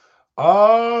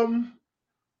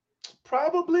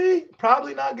 Probably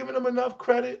not giving him enough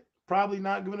credit.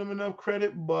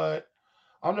 But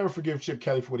I'll never forgive Chip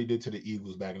Kelly for what he did to the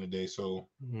Eagles back in the day. So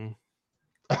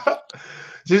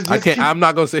I'm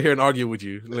not gonna sit here and argue with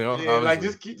you.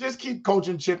 Just keep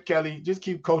coaching Chip Kelly. Just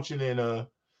keep coaching, and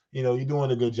you're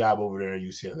doing a good job over there at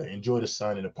UCLA. Enjoy the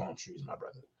sun and the palm trees, my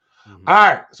brother. All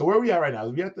right, so where are we at right now?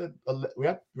 We're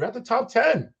at the top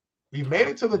 10. We've made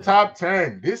it to the top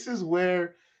 10. This is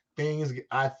where things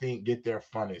I think get their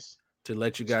funnest. To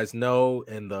let you guys know,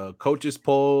 in the coaches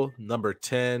poll, number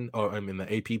 10, the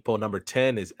AP poll, number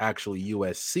 10 is actually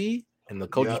USC. And the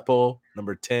coaches poll,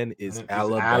 number 10 is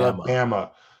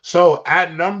Alabama. So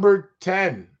at number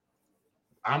 10,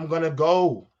 I'm going to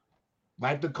go,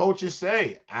 like the coaches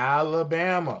say,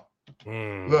 Alabama.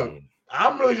 Look,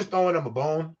 I'm really just throwing them a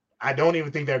bone. I don't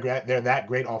even think they're that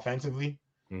great offensively.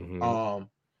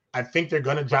 I think they're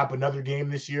going to drop another game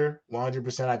this year,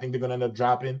 100%. I think they're going to end up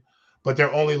dropping. But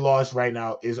their only loss right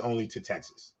now is only to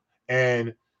Texas.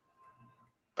 And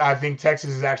I think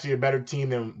Texas is actually a better team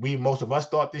than most of us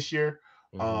thought this year.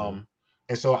 And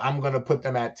so I'm going to put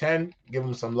them at 10, give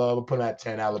them some love. I'll put them at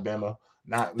 10, Alabama.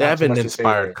 They have an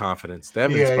inspired confidence.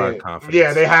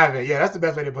 Yeah, they have it. Yeah, that's the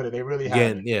best way to put it. They really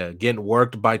have it. Yeah, getting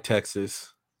worked by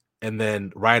Texas. And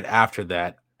then right after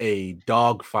that, a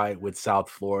dogfight with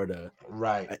South Florida.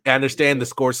 Right. I understand the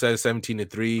score says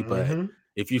 17-3, but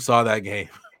if you saw that game,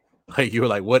 like you were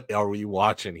like, what are we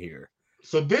watching here?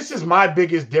 So this is my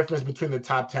biggest difference between the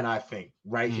top 10, I think,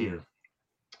 right here.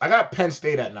 I got Penn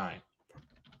State at 9.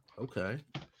 Okay.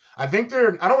 I think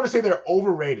I don't want to say they're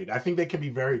overrated. I think they can be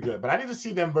very good, but I need to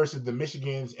see them versus the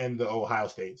Michigans and the Ohio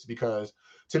States because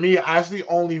to me, that's the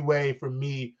only way for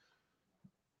me.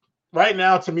 Right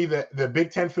now, to me, the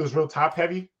Big Ten feels real top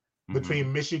heavy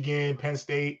between Michigan, Penn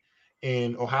State,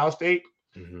 and Ohio State.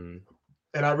 And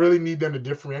I really need them to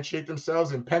differentiate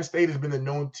themselves. And Penn State has been the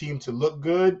known team to look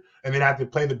good and then have to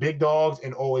play the big dogs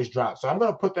and always drop. So I'm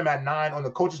going to put them at 9. On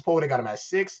the coaches poll, they got them at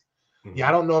 6. Yeah,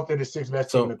 I don't know if they're the 6th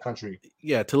best team in the country.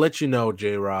 Yeah, to let you know,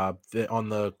 J-Rob, on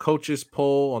the coaches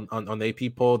poll, on the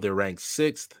AP poll, they're ranked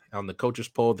 6th. On the coaches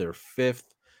poll, they're 5th.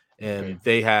 And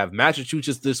they have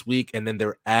Massachusetts this week, and then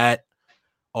they're at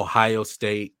Ohio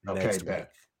State Okay, next week.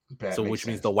 bet So makes which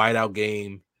means sense. the whiteout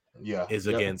game Yeah, is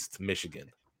yep. against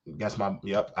Michigan. That's my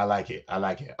yep. I like it.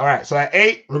 All right, so at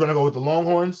 8, we're gonna go with the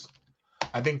Longhorns.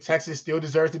 I think Texas still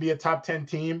deserves to be a top 10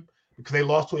 team because they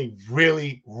lost to a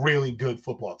really, really good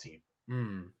football team.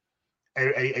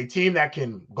 A team that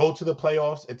can go to the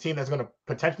playoffs, a team that's going to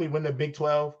potentially win the Big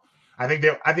 12. I think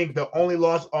the only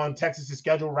loss on Texas's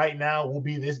schedule right now will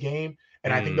be this game,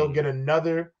 and I think they'll get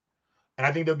another,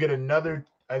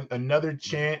 another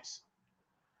chance,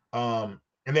 and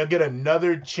they'll get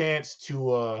another chance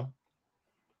to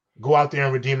go out there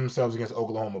and redeem themselves against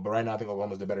Oklahoma. But right now, I think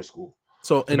Oklahoma's the better school.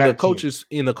 So in the coaches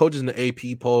in the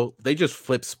AP poll, they just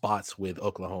flipped spots with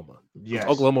Oklahoma. Yes,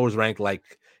 Oklahoma was ranked like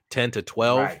 10 to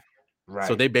 12. Right.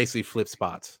 So they basically flipped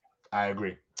spots. I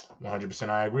agree. 100%.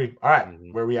 I agree. All right.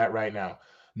 Where are we at right now?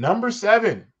 Number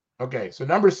 7. Okay. So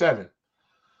number 7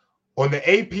 on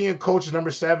the AP and coaches,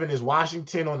 number 7 is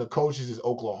Washington. On the coaches is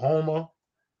Oklahoma.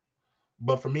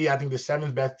 But for me, I think the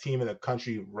 7th best team in the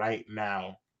country right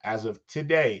now, as of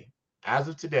today,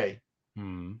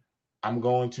 I'm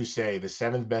going to say the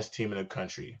 7th best team in the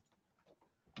country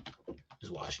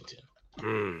is Washington.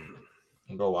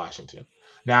 Go Washington.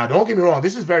 Now, don't get me wrong.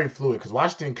 This is very fluid because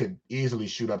Washington could easily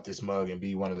shoot up this mug and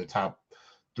be one of the top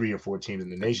 3 or 4 teams in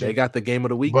the nation. They got the game of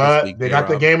the week but this week. They got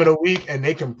the game of the week, and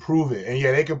they can prove it. And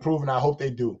yeah, they can prove it, and I hope they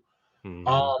do.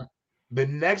 The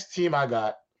next team I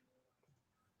got,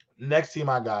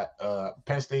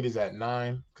 Penn State is at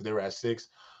 9 because they were at 6.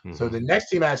 So the next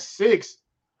team at 6,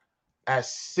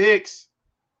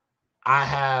 I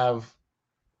have.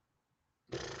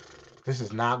 This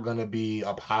is not going to be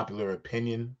a popular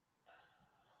opinion,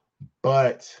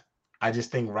 but I just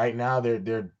think right now they're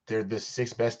the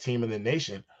 6th best team in the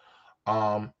nation.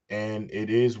 And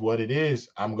it is what it is.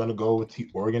 I'm going to go with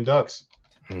the Oregon Ducks.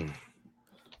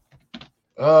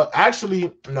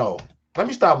 Actually, no. Let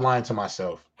me stop lying to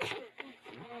myself.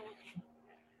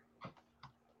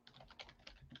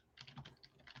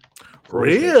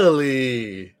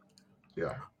 Really? State.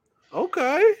 Yeah.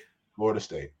 Okay. Florida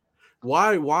State.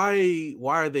 Why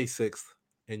are they 6th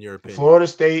in your opinion? Florida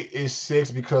State is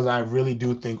 6th because I really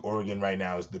do think Oregon right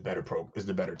now is the better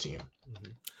team.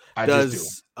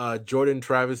 Does Jordan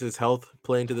Travis's health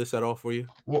play into this at all for you?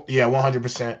 Well, yeah,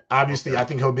 100%. Obviously, okay.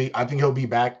 I think he'll be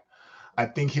back.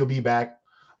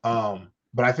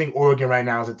 But I think Oregon right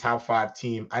now is a top 5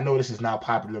 team. I know this is not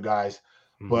popular, guys,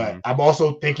 but I'm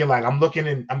also thinking I'm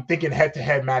thinking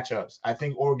head-to-head matchups. I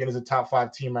think Oregon is a top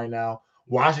 5 team right now.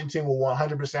 Washington will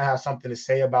 100% have something to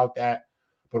say about that.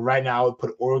 But right now, I would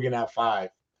put Oregon at 5.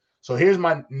 So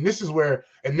this is where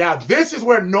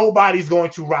nobody's going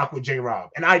to rock with J-Rob.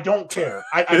 And I don't care.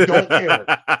 I don't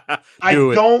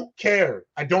care.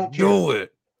 I don't care. Do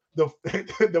it. The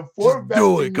 4th best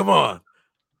do it. Come on.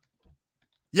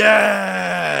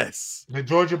 Yes. The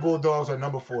Georgia Bulldogs are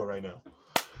number 4 right now.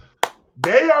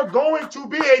 They are going to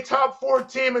be a top 4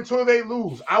 team until they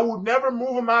lose. I will never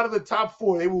move them out of the top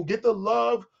 4. They will get the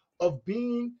love of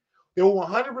being. They will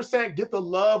 100% get the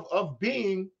love of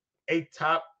being a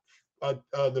top,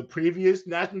 the previous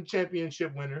national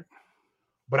championship winner.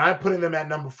 But I'm putting them at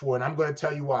number 4, and I'm going to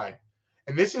tell you why.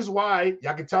 And this is why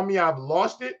y'all can tell me I've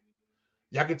lost it.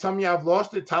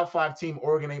 Top 5 team.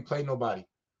 Oregon ain't played nobody.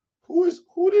 Who is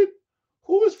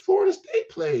Florida State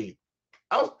played?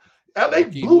 LA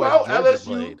blew out LSU.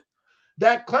 Played.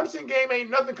 That Clemson game ain't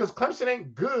nothing because Clemson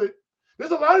ain't good.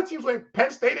 There's a lot of teams where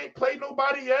Penn State ain't played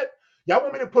nobody yet. Y'all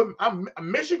want me to put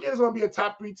Michigan is going to be a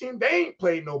top 3 team. They ain't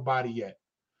played nobody yet.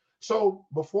 So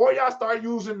before y'all start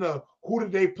using the who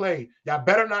did they play, y'all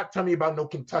better not tell me about no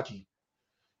Kentucky.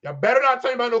 I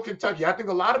think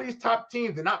a lot of these top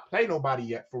teams did not play nobody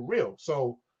yet for real.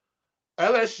 So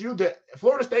LSU,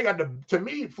 Florida State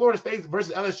Florida State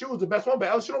versus LSU was the best one, but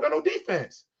LSU don't got no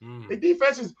defense. The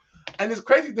defense is, and it's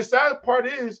crazy. The sad part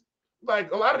is, a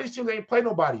lot of these teams ain't play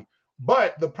nobody.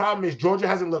 But the problem is Georgia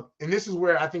hasn't looked, and this is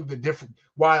where I think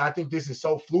why I think this is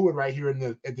so fluid right here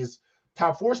at this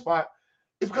top 4 spot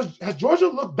is because has Georgia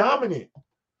looked dominant?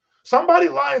 Somebody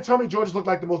lie and tell me Georgia's looked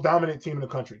like the most dominant team in the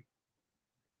country.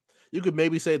 You could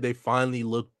maybe say they finally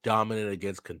looked dominant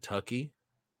against Kentucky.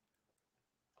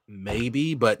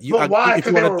 Maybe, but why?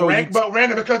 Because they were ranked. But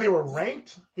random because they were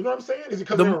ranked. You know what I'm saying? Is it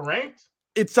because they were ranked?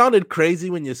 It sounded crazy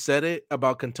when you said it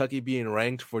about Kentucky being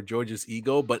ranked for Georgia's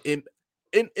ego, but it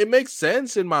makes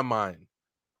sense in my mind.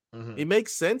 It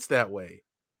makes sense that way.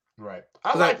 Right.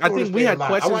 I think we had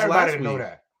questions last week.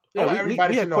 Yeah, we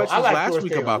had questions last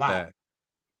week about that.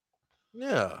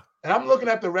 Yeah. And I'm looking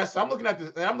at the rest. I'm looking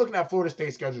at Florida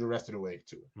State's schedule the rest of the way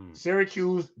too.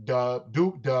 Syracuse, dub,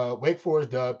 Duke, dub, Wake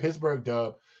Forest, dub, Pittsburgh,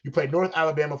 dub. You play North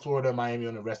Alabama, Florida, Miami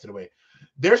on the rest of the way.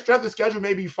 their strength of schedule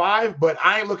may be 5, but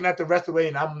I ain't looking at the rest of the way,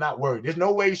 and I'm not worried. There's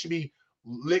no way you should be.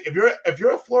 If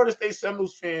you're a Florida State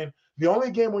Seminoles fan, the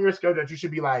only game on your schedule that you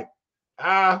should be like,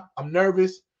 I'm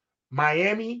nervous,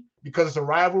 Miami, because it's a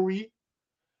rivalry,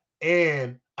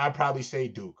 and I'd probably say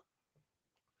Duke.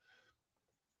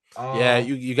 Yeah,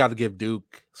 you got to give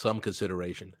Duke some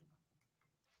consideration.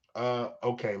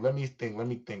 Okay, let me think.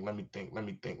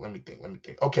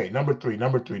 Okay, number three.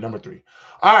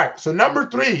 All right, so number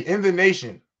 3 in the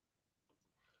nation.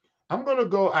 I'm gonna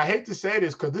go. I hate to say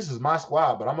this because this is my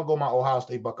squad, but I'm gonna go my Ohio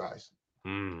State Buckeyes.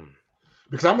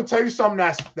 Because I'm gonna tell you something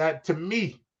that to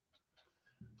me,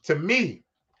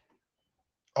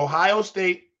 Ohio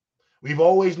State, we've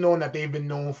always known that they've been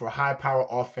known for high power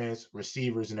offense,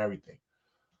 receivers, and everything.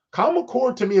 Kyle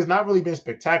McCord to me has not really been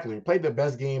spectacular. He played the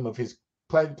best game of his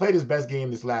played his best game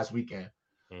this last weekend.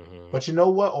 But you know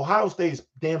what? Ohio State is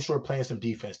damn sure playing some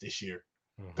defense this year.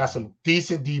 Got some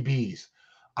decent DBs.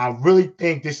 I really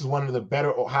think this is one of the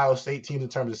better Ohio State teams in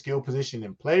terms of skill position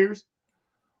and players.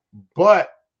 But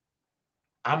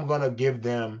I'm gonna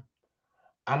throw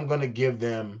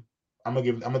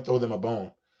them a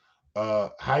bone.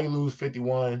 How you lose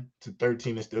 51-13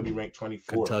 and still be ranked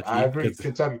 24? Kentucky. I agree,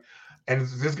 Kentucky. And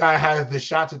this guy has the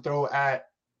shot to throw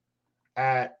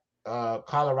at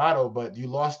Colorado, but you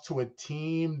lost to a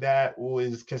team that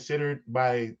was considered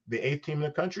by the 8th team in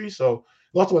the country. So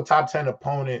you lost to a top 10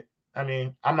 opponent. I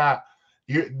mean,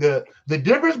 the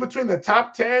difference between the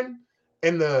top 10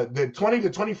 and the 20 to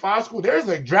 25 school, there's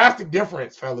a drastic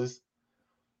difference, fellas.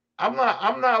 I'm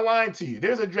not lying to you.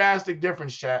 There's a drastic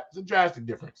difference, chat. It's a drastic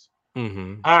difference.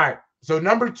 All right. So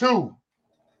number two,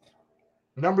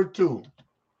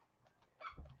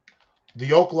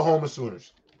 the Oklahoma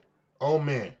Sooners. Oh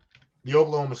man, the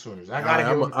Oklahoma Sooners. I'm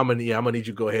gonna need you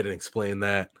to go ahead and explain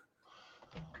that.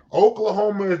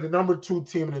 Oklahoma is the number 2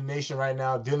 team in the nation right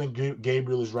now. Dylan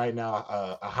Gabriel is right now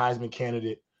a Heisman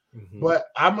candidate. But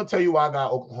I'm gonna tell you why I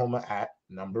got Oklahoma at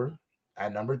number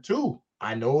 2.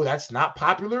 I know that's not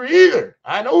popular either.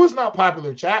 I know it's not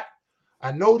popular, chat.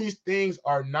 I know these things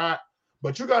are not,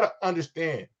 but you gotta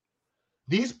understand.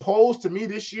 These polls to me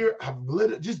this year have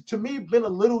been a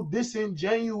little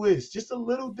disingenuous. Just a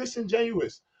little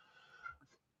disingenuous.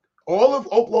 All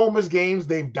of Oklahoma's games,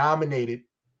 they've dominated.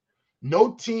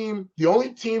 No team, the only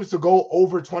teams to go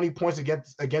over 20 points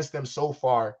against them so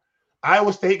far,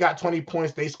 Iowa State got 20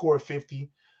 points, they scored 50,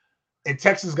 and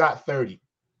Texas got 30.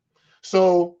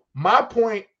 So my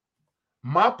point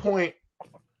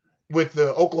with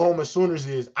the Oklahoma Sooners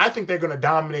is I think they're going to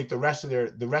dominate the rest of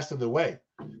the way.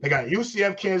 They got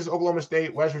UCF, Kansas, Oklahoma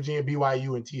State, West Virginia,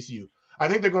 BYU, and TCU. I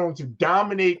think they're going to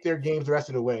dominate their games the rest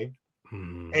of the way.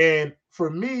 And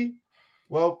for me,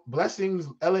 well, blessings,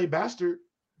 LA Bastard.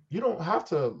 You don't have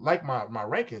to like my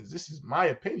rankings. This is my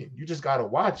opinion. You just got to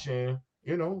watch, and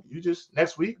you just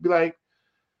next week be like.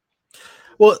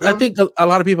 Well, I think a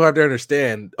lot of people out there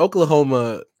understand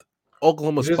Oklahoma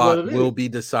spot will be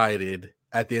decided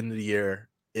at the end of the year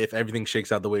if everything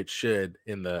shakes out the way it should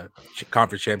in the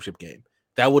conference championship game.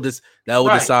 That will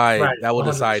decide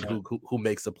who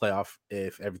makes the playoff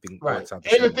if everything works out.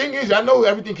 And the thing is, I know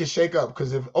everything can shake up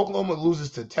because if Oklahoma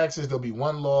loses to Texas, there'll be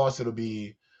one loss. It'll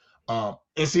be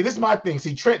and see, this is my thing.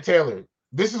 See, Trent Taylor,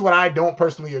 this is what I don't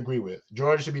personally agree with.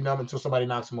 Georgia should be numb until somebody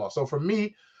knocks him off. So for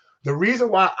me, the reason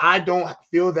why I don't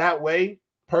feel that way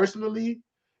personally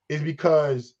is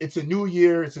because it's a new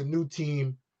year, it's a new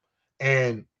team,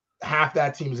 and half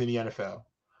that team is in the NFL.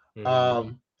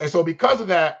 And so because of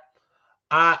that,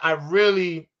 I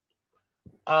really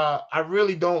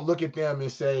don't look at them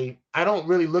and say, I don't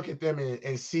really look at them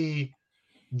and see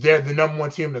they're the number 1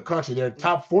 team in the country. They're a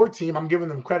top 4 team. I'm giving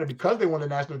them credit because they won the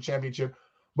national championship.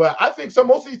 But I think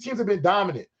most of these teams have been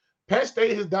dominant. Penn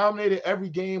State has dominated every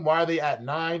game. Why are they at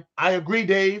 9? I agree,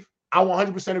 Dave. I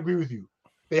 100% agree with you.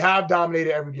 They have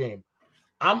dominated every game.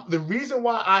 The reason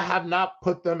why I have not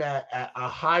put them at a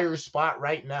higher spot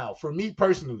right now, for me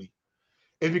personally,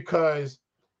 is because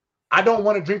I don't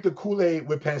want to drink the Kool-Aid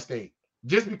with Penn State.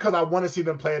 Just because I want to see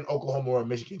them play in Oklahoma or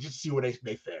Michigan, just to see where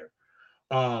they fare.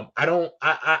 I don't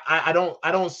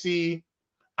see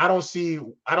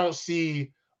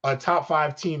a top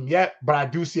 5 team yet, but I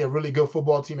do see a really good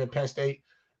football team in Penn State.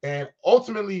 And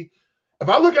ultimately, if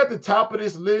I look at the top of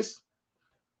this list,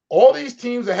 all these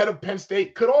teams ahead of Penn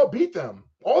State could all beat them.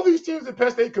 All these teams in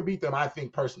Penn State could beat them, I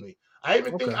think, personally. I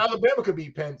even think Alabama could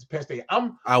beat Penn State.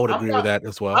 I would agree with that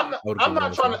as well. I'm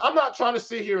not trying to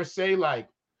sit here and say, like,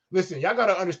 listen, y'all got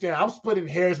to understand, I'm splitting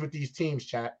hairs with these teams,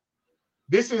 chat.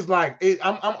 This is like,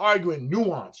 I'm arguing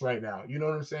nuance right now. You know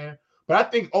what I'm saying? But I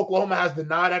think Oklahoma has the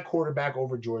nod at quarterback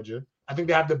over Georgia. I think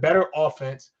they have the better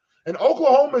offense. And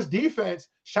Oklahoma's defense,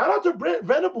 shout out to Brent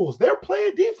Venables. They're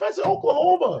playing defense in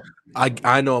Oklahoma.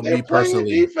 I know They're me playing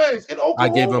personally. defense in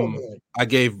Oklahoma, man. I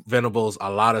gave Venables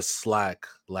a lot of slack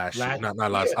last year. Like,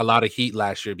 Not last, yeah. a lot of heat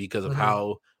last year because of Mhm.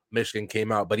 how Michigan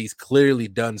came out. But he's clearly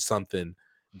done something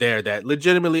there that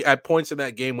legitimately at points in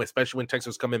that game, especially when Texas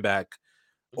was coming back,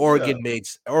 Yeah.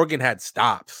 Oregon had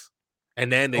stops,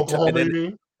 and then Oklahoma, you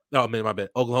mean? no, I mean my bad.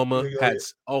 Oklahoma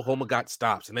got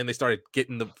stops, and then they started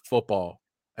getting the football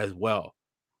as well.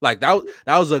 Like that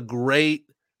was a great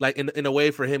like in a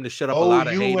way for him to shut up a lot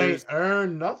of OU ain't haters.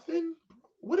 earned nothing.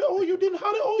 What did OU didn't?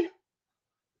 How did OU?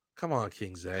 Come on,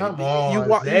 King Zay. Come on, You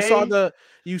saw Zay. the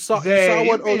you saw Zay, you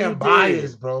what OU being did.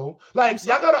 biased, bro. You Like,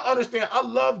 saw y'all gotta understand. I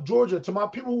love Georgia. To my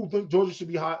people who think Georgia should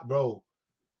be hot, bro.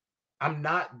 I'm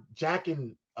not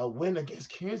jacking a win against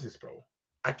Kansas, bro.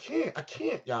 I can't,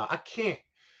 y'all. I can't.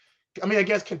 I mean,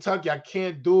 against Kentucky, I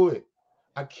can't do it.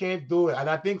 I can't do it. And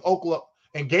I think Oklahoma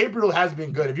and Gabriel has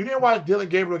been good. If you didn't watch Dylan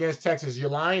Gabriel against Texas, you're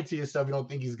lying to yourself. You don't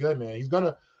think he's good, man.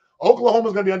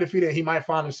 Oklahoma's gonna be undefeated. He might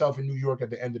find himself in New York at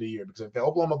the end of the year because if the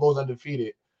Oklahoma goes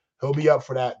undefeated, he'll be up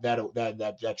for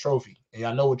that trophy. And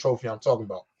y'all know what trophy I'm talking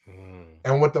about.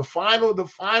 And with the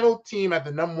final team at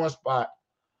the number one spot,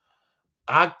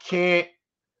 I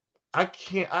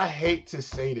hate to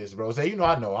say this, bro. Say, I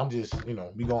know. I'm just,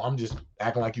 I'm just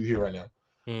acting like you here right now.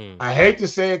 I hate to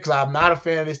say it because I'm not a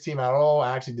fan of this team at all.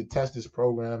 I actually detest this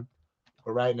program.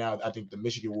 But right now, I think the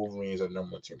Michigan Wolverines are the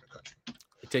number one team in the country.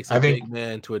 It takes a big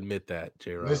man to admit that,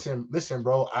 J-Rob. Listen,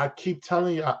 bro. I keep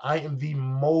telling you, I am the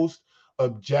most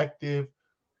objective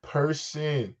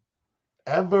person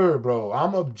ever, bro.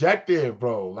 I'm objective,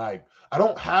 bro. Like, I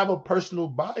don't have a personal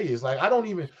bias. Like,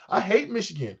 I hate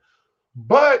Michigan.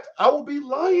 But I will be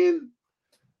lying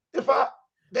if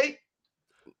they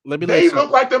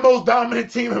look like the most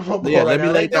dominant team in football. Yeah, right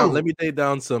let now. me lay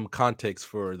down some context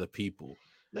for the people.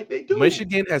 Like they do.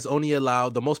 Michigan has only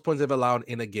allowed the most points they've allowed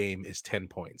in a game is 10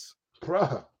 points.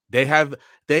 Bruh.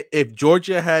 If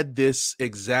Georgia had this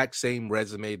exact same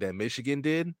resume that Michigan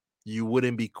did, you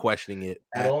wouldn't be questioning it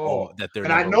at all that they're.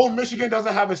 And I know Michigan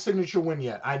doesn't have a signature win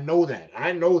yet. I know that.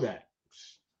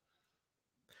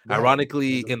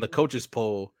 Ironically, in the coaches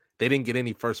poll, they didn't get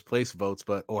any first place votes,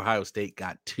 but Ohio State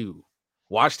got 2.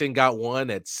 Washington got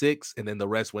 1 at 6, and then the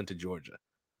rest went to Georgia.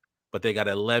 But they got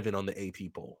 11 on the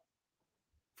AP poll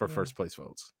for first place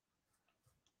votes.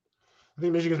 I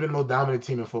think Michigan's been the most dominant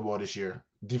team in football this year.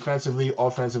 Defensively,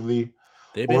 offensively.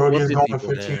 They've been Oregon's going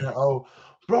 15-0.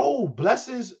 Bro,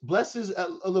 blesses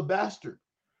a bastard.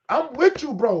 I'm with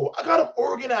you, bro. I got them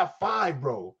Oregon at 5,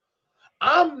 bro.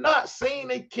 I'm not saying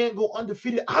they can't go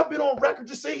undefeated. I've been on record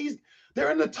to say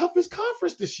they're in the toughest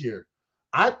conference this year.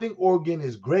 I think Oregon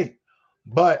is great,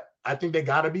 but I think they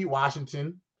got to beat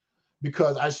Washington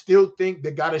because I still think they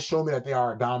got to show me that they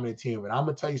are a dominant team. And I'm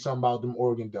going to tell you something about them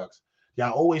Oregon Ducks.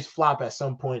 Y'all always flop at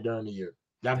some point during the year.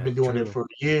 Y'all been doing it for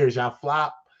years. Y'all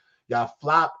flop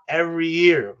every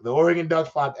year. The Oregon Ducks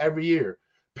flop every year.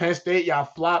 Penn State, y'all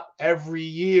flop every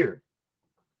year.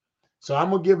 So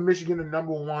I'm gonna give Michigan the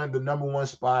number one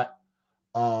spot.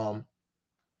 And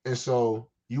so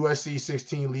USC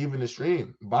 16 leaving the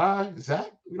stream. Bye,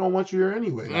 Zach. We don't want you here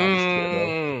anyway. No, I'm just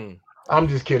kidding, bro. I'm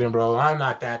just kidding, bro. I'm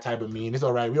not that type of mean. It's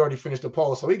all right. We already finished the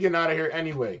poll, so we getting out of here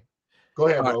anyway. Go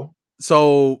ahead, bro.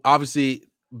 So obviously,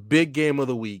 big game of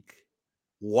the week: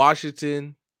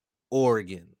 Washington,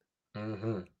 Oregon.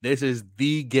 This is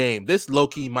the game. This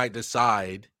low-key might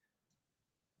decide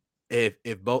if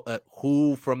both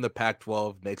who from the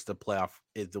Pac-12 makes the playoff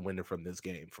is the winner from this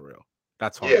game for real.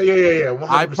 That's hard. Yeah.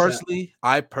 100%.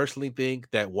 I personally think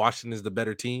that Washington is the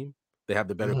better team. They have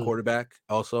the better quarterback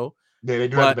also. Yeah, they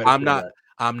do have the better quarterback.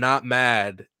 I'm not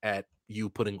mad at you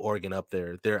putting Oregon up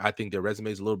there. I think their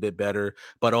resume is a little bit better,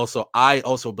 but I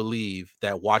also believe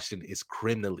that Washington is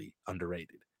criminally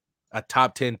underrated. A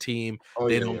top 10 team.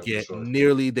 They don't get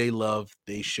nearly they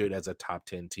should as a top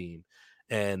 10 team.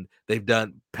 And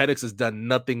Penix has done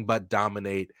nothing but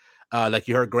dominate. Like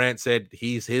you heard Grant said,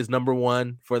 he's his number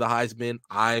one for the Heisman.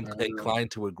 I'm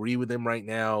inclined to agree with him right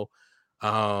now.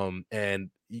 And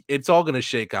it's all going to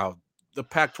shake out. The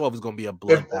Pac-12 is going to be a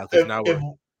bloodbath.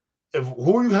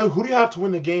 Who do you have to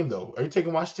win the game, though? Are you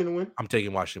taking Washington to win? I'm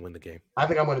taking Washington to win the game. I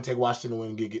think I'm going to take Washington to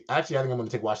win. Actually, I think I'm going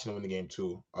to take Washington to win the game,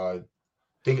 too.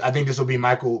 I think this will be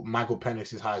Michael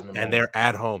Penix's Heisman moment. And they're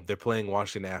at home. They're playing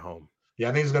Washington at home. Yeah,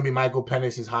 I think it's going to be Michael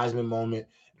Penix's Heisman moment.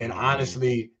 And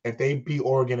honestly, if they beat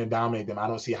Oregon and dominate them, I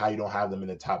don't see how you don't have them in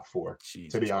the top 4,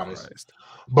 to be honest. Christ.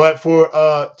 But for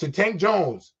to Tank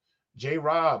Jones, J.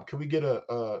 Rob, can we get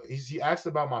he asked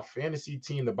about my fantasy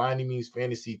team, the By Any Means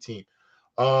fantasy team.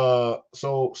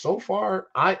 So far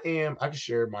I can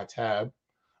share my tab.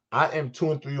 I am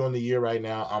 2-3 on the year right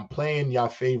now. I'm playing y'all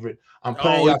favorite. I'm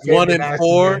playing Oh, y'all it's favorite 1-4.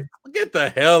 nasty man. Get the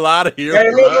hell out of here, Hey,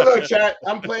 bro. look, chat.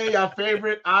 I'm playing y'all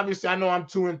favorite. Obviously, I know I'm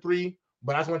 2-3,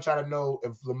 but I just want y'all to know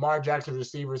if Lamar Jackson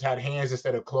receivers had hands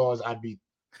instead of claws, I'd be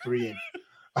 3-2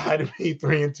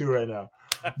 right now.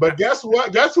 But guess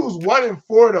what? Guess who's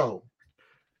 1-4 though?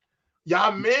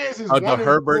 Y'all man's is The 1-4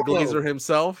 Herbert though. Glazer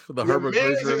himself. The Your Herbert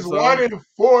man's Glazer is himself.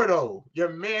 1-4 though. Your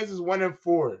man's is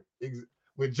 1-4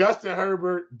 with Justin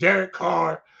Herbert, Derek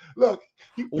Carr. Look,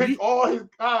 he picked all his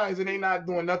guys and they not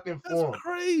doing nothing for him.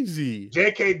 Crazy.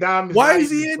 J.K. Dobbins. Why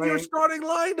is he in your starting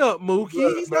lineup,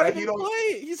 Mookie? He's not even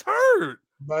playing. He's hurt.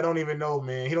 But I don't even know,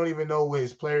 man. He don't even know what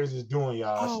his players is doing,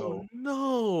 y'all. Oh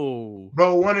no,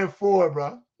 bro, 1-4,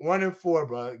 bro. 1-4,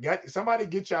 bro. Somebody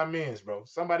get y'all mans, bro.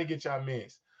 Somebody get y'all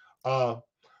mans.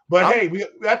 But hey, we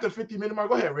at the 50-minute mark.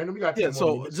 Go ahead, Random. We got 10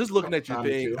 more minutes. Just looking at your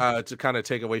thing, to kind of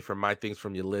take away from my things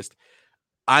from your list.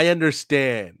 I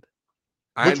understand.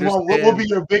 What will be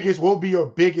your biggest? What would be your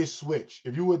biggest switch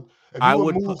if you would? I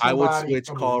would switch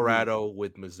Colorado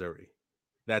with Missouri.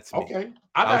 That's me. Okay.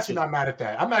 I'm actually not mad at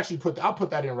that. I'll put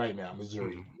that in right now.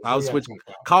 Missouri. I'll switch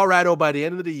Colorado by the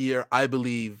end of the year. I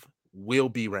believe will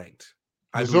be ranked.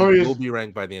 Missouri will be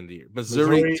ranked by the end of the year.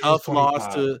 Missouri tough loss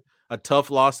to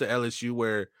LSU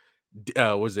where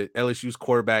was it LSU's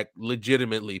quarterback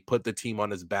legitimately put the team on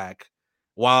his back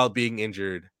while being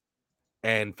injured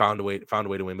and found a way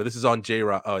to win. But this is on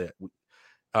J-Rock. Oh yeah.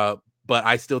 But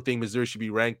I still think Missouri should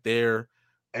be ranked there.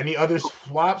 Any other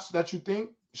swaps that you think?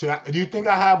 Do you think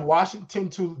I have Washington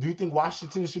do you think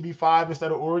Washington should be 5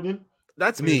 instead of Oregon?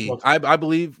 That's me. I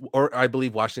believe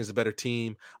Washington's a better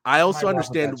team. I also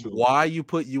understand why you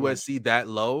put USC that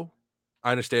low.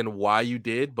 I understand why you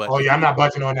did, but I'm not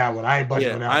budging on that one. I ain't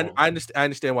budging on that one. I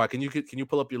understand why. Can you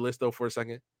pull up your list though for a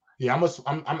second? Yeah,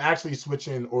 I'm actually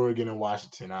switching Oregon and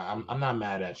Washington. I'm not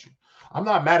mad at you. I'm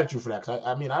not mad at you for that.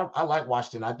 I like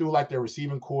Washington. I do like their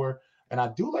receiving core, and I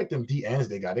do like them D ends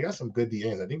they got. They got some good D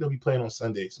ends. I think they'll be playing on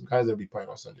Sunday. Some guys that'll be playing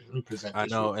on Sunday. Let me present. I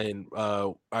know, and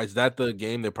is that the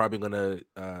game they're probably we're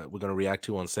gonna react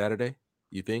to on Saturday?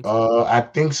 You think? I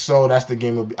think so. That's the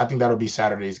game. I think that'll be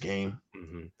Saturday's game.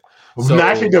 Mm-hmm. So, it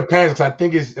actually depends because I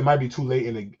think it might be too late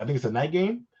I think it's a night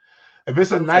game. If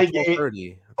it's a night game,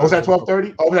 it's at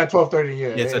 12:30. Oh, it's at 12:30. Yeah,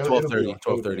 it's at 12:30.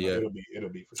 12:30. Yeah, it'll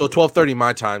be. So 12:30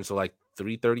 my time. So like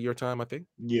 3:30 your time, I think.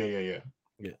 Yeah.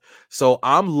 So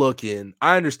I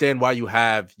understand why you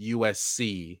have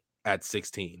USC at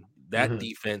 16. That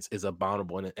defense is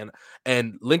abominable,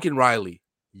 and Lincoln Riley.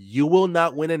 You will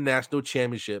not win a national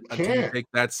championship until you take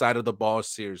that side of the ball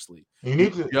seriously. You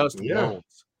need to won't.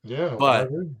 Yeah, but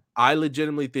I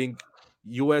legitimately think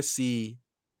USC.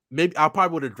 Maybe I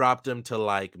probably would have dropped them to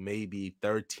like maybe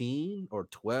 13 or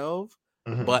 12.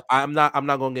 But I'm not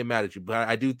gonna get mad at you. But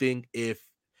I do think if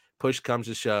push comes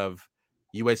to shove,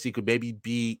 USC could maybe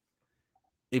beat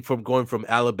from going from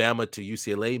Alabama to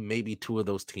UCLA, maybe 2 of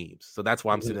those teams. So that's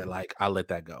why I'm sitting there like I'll let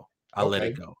that go. I'll let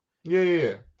it go.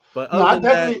 Yeah. But I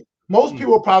definitely most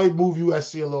people probably move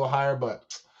USC a little higher, but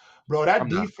bro, that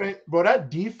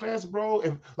defense, bro.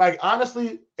 If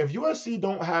honestly, if USC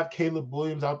don't have Caleb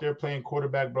Williams out there playing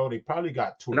quarterback, bro, they probably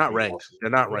got 2 or 3 losses. They're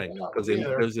not ranked because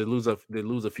they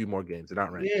lose a few more games. They're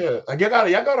not ranked. Yeah, like y'all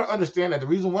gotta understand that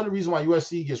one of the reasons why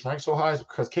USC gets ranked so high is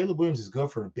because Caleb Williams is good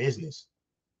for business.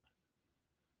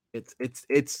 He's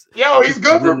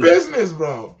good for business,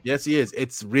 bro. Yes, he is.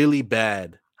 It's really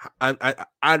bad.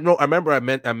 I know. I remember I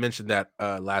mentioned that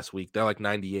last week. They're like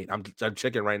 98. I'm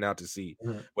checking right now to see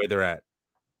where they're at.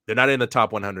 They're not in the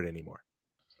top 100 anymore.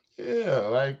 Yeah,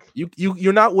 like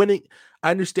you're not winning. I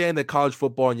understand that college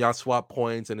football and y'all swap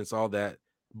points and it's all that,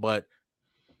 but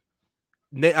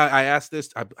I asked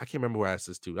this. I can't remember who I asked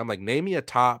this to. I'm like, name me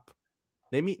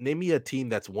a team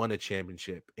that's won a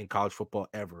championship in college football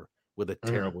ever with a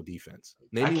terrible defense.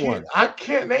 Name me one. I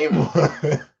can't name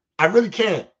one. I really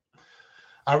can't.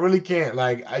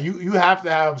 Like you have to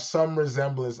have some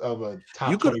resemblance of a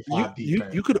top 25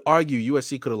 defense. You could argue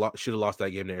USC should have lost that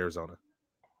game to Arizona.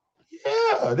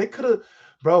 Yeah, they could have,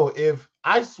 bro. If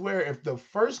the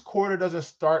first quarter doesn't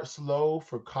start slow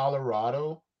for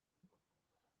Colorado,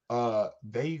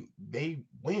 they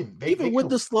win. Even with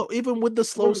the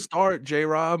slow start,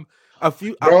 J-Rob.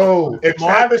 If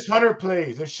Travis Hunter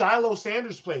plays, if Shiloh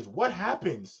Sanders plays, what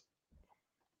happens?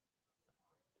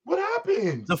 What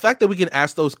happens? The fact that we can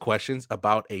ask those questions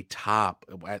about a top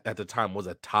at the time was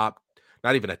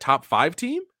not even a top 5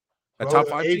 team. Top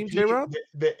 5 team, J-Rob?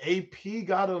 The AP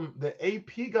got him. The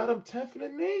AP got him 10th in the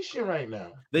nation right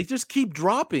now. They just keep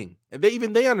dropping, and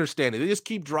they understand it. They just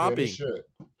keep dropping. Yeah,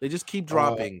 they just keep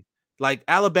dropping. Like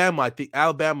Alabama, I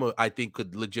think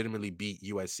could legitimately beat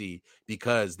USC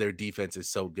because their defense is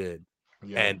so good.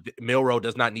 Yeah. And Milroe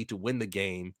does not need to win the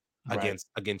game Right.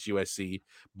 against USC,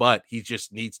 but he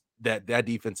just needs that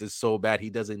defense is so bad he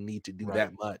doesn't need to do Right.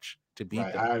 that much to beat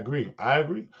Right. them. I agree.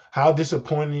 How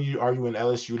disappointed are you in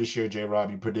LSU this year, J-Rob?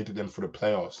 You predicted them for the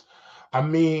playoffs. I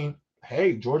mean,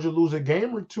 hey, Georgia lose a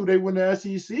game or two, they win the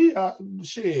SEC.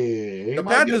 Shit, The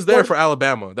path is there for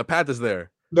Alabama. The path is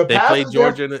there. The They path played is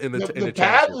there. Georgia in The the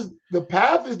path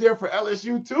championship. is there for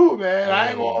LSU too, man. I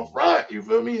ain't going Mm. front. You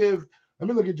feel me? Let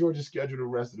me look at Georgia's schedule the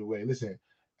rest of the way. Listen,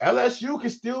 LSU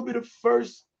can still be the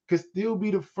first. They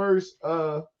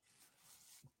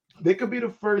could be the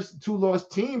first 2-loss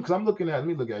team because I'm looking at. Let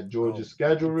me look at Georgia's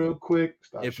schedule real quick.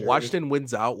 If Washington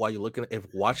wins out, while you're looking,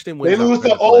 if Washington they wins out, lose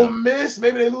to Ole Miss.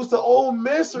 Maybe they lose to Ole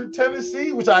Miss or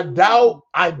Tennessee, which I doubt.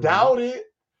 I doubt it.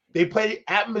 They play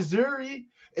at Missouri.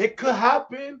 It could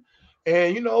happen.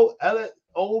 And you know,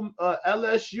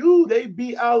 LSU, they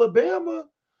beat Alabama.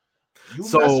 You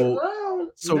mess around.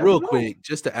 So real quick,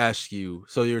 just to ask you,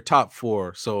 so your top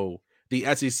 4. So the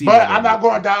SEC, but I'm not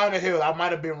going down the hill. I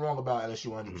might have been wrong about LSU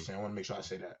 100%. I want to make sure I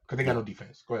say that because they got no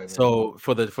defense. Go ahead. Man. So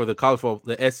for the college football,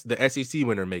 the SEC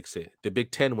winner makes it. The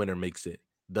Big 10 winner makes it.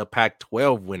 The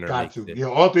Pac-12 winner makes it. Yeah,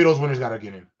 all 3 of those winners got to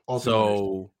get in.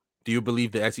 So do you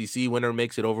believe the SEC winner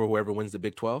makes it over whoever wins the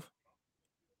Big 12?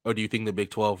 Or do you think the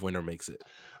Big 12 winner makes it?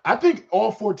 I think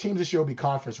all 4 teams this year will be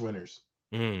conference winners.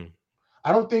 Mm.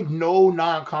 I don't think no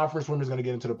non-conference winner is going to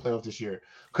get into the playoffs this year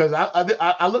because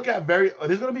I look at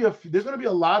there's going to be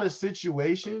a lot of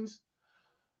situations.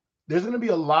 There's going to be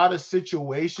a lot of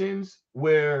situations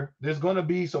where there's going to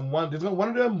be one of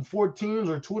them 4 teams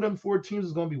or 2 of them 4 teams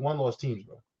is going to be 1-loss teams,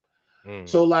 bro.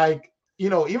 So like, you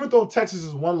know, even though Texas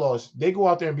is 1 loss, they go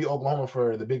out there and beat Oklahoma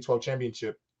for the Big 12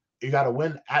 championship. You got to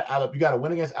win you got to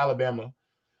win against Alabama,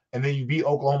 and then you beat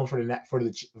Oklahoma for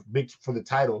the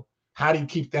title. How do you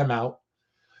keep them out?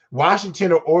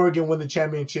 Washington or Oregon win the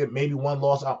championship, maybe 1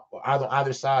 loss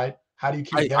either side. How do you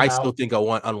keep them out? I still think a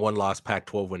 1 loss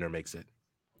Pac-12 winner makes it.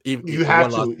 You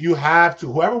have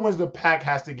to. Whoever wins the Pac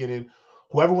has to get in.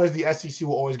 Whoever wins the SEC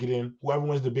will always get in. Whoever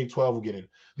wins the Big 12 will get in.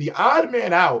 The odd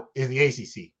man out is the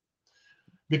ACC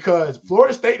because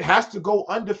Florida State has to go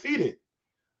undefeated.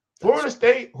 Florida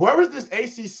State, whoever's this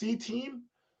ACC team,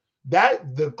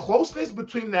 that the closeness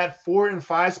between that 4 and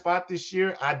 5 spot this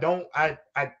year, I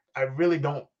really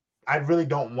don't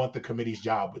want the committee's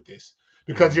job with this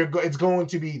because it's going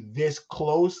to be this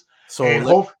close. So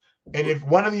and if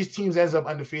one of these teams ends up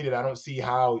undefeated, I don't see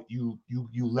how you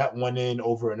let one in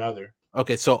over another.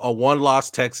 Okay, so a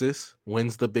 1-loss Texas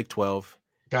wins the Big 12.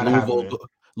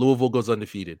 Louisville goes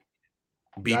undefeated.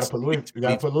 Beats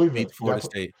Florida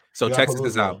State. So Texas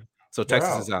is out.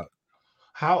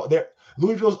 How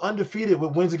Louisville's undefeated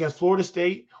with wins against Florida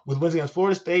State,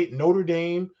 Notre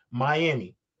Dame,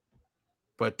 Miami.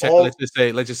 But let's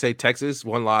just say Texas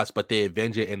 1 loss, but they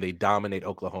avenge it and they dominate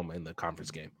Oklahoma in the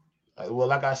conference game. Well,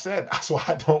 like I said, that's why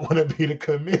I don't want to be the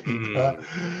committee. You know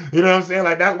what I'm saying?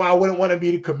 Like that's why I wouldn't want to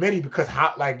be the committee because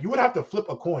you would have to flip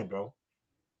a coin, bro.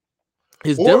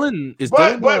 Random.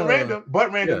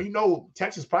 You know,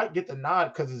 Texas probably get the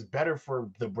nod because it's better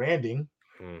for the branding.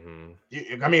 I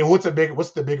mean, what's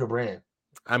the bigger brand?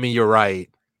 I mean, you're right.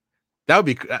 That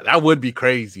would be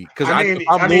crazy because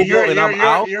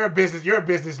you're a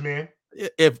businessman.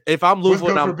 If I'm Louisville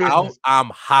and I'm out, I'm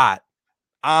hot.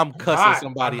 I'm cussing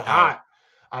somebody out.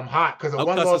 I'm hot because I'm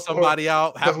cussing somebody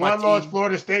out. Because 1 loss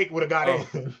Florida State would have got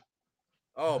in.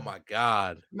 Oh my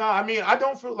God. No, I mean, I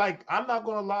don't feel like I'm not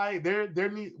gonna lie. We're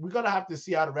gonna have to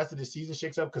see how the rest of the season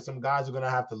shakes up because some guys are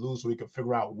gonna have to lose so we can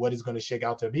figure out what it's gonna shake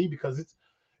out to be because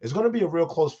it's gonna be a real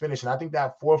close finish. And I think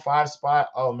that 4 or 5 spot,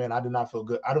 oh man, I do not feel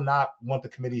good. I do not want the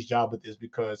committee's job with this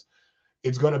because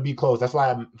it's gonna be close. That's why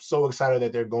I'm so excited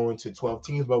that they're going to 12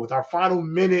 teams. But with our final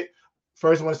minute,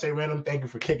 first I want to say random, thank you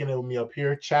for kicking it with me up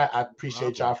here. Chat, I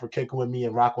appreciate y'all for kicking with me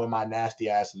and rocking with my nasty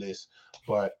ass list.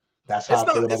 But that's how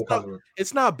I feel about the cover.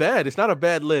 It's not bad. It's not a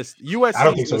bad list. USC I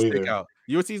don't think is going so to stick out.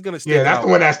 USC is going to stick out. Yeah, that's the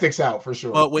one that sticks out for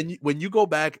sure. But when you go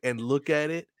back and look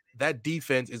at it, that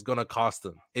defense is going to cost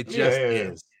them. It just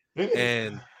is. It is.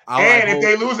 And if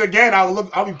they lose again,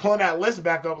 I'll be pulling that list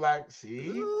back up like,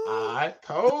 see, I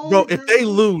told bro, if they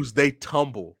lose, they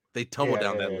tumble. They tumble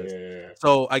down that list. Yeah.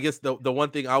 So I guess the one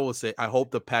thing I will say, I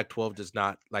hope the Pac-12 does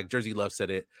not, like Jersey Love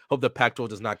said it, hope the Pac-12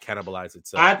 does not cannibalize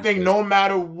itself. I think no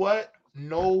matter what,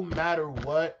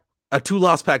 a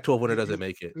 2-loss Pac-12 winner doesn't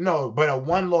make it. No, but a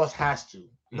 1 loss has to.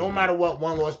 No matter what,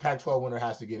 1 loss Pac-12 winner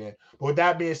has to get in. But with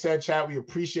that being said, chat, we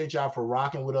appreciate y'all for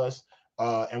rocking with us.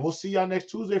 And we'll see y'all next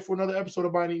Tuesday for another episode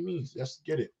of By Any Means. Let's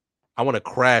get it. I want to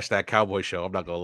crash that Cowboy show. I'm not gonna lie.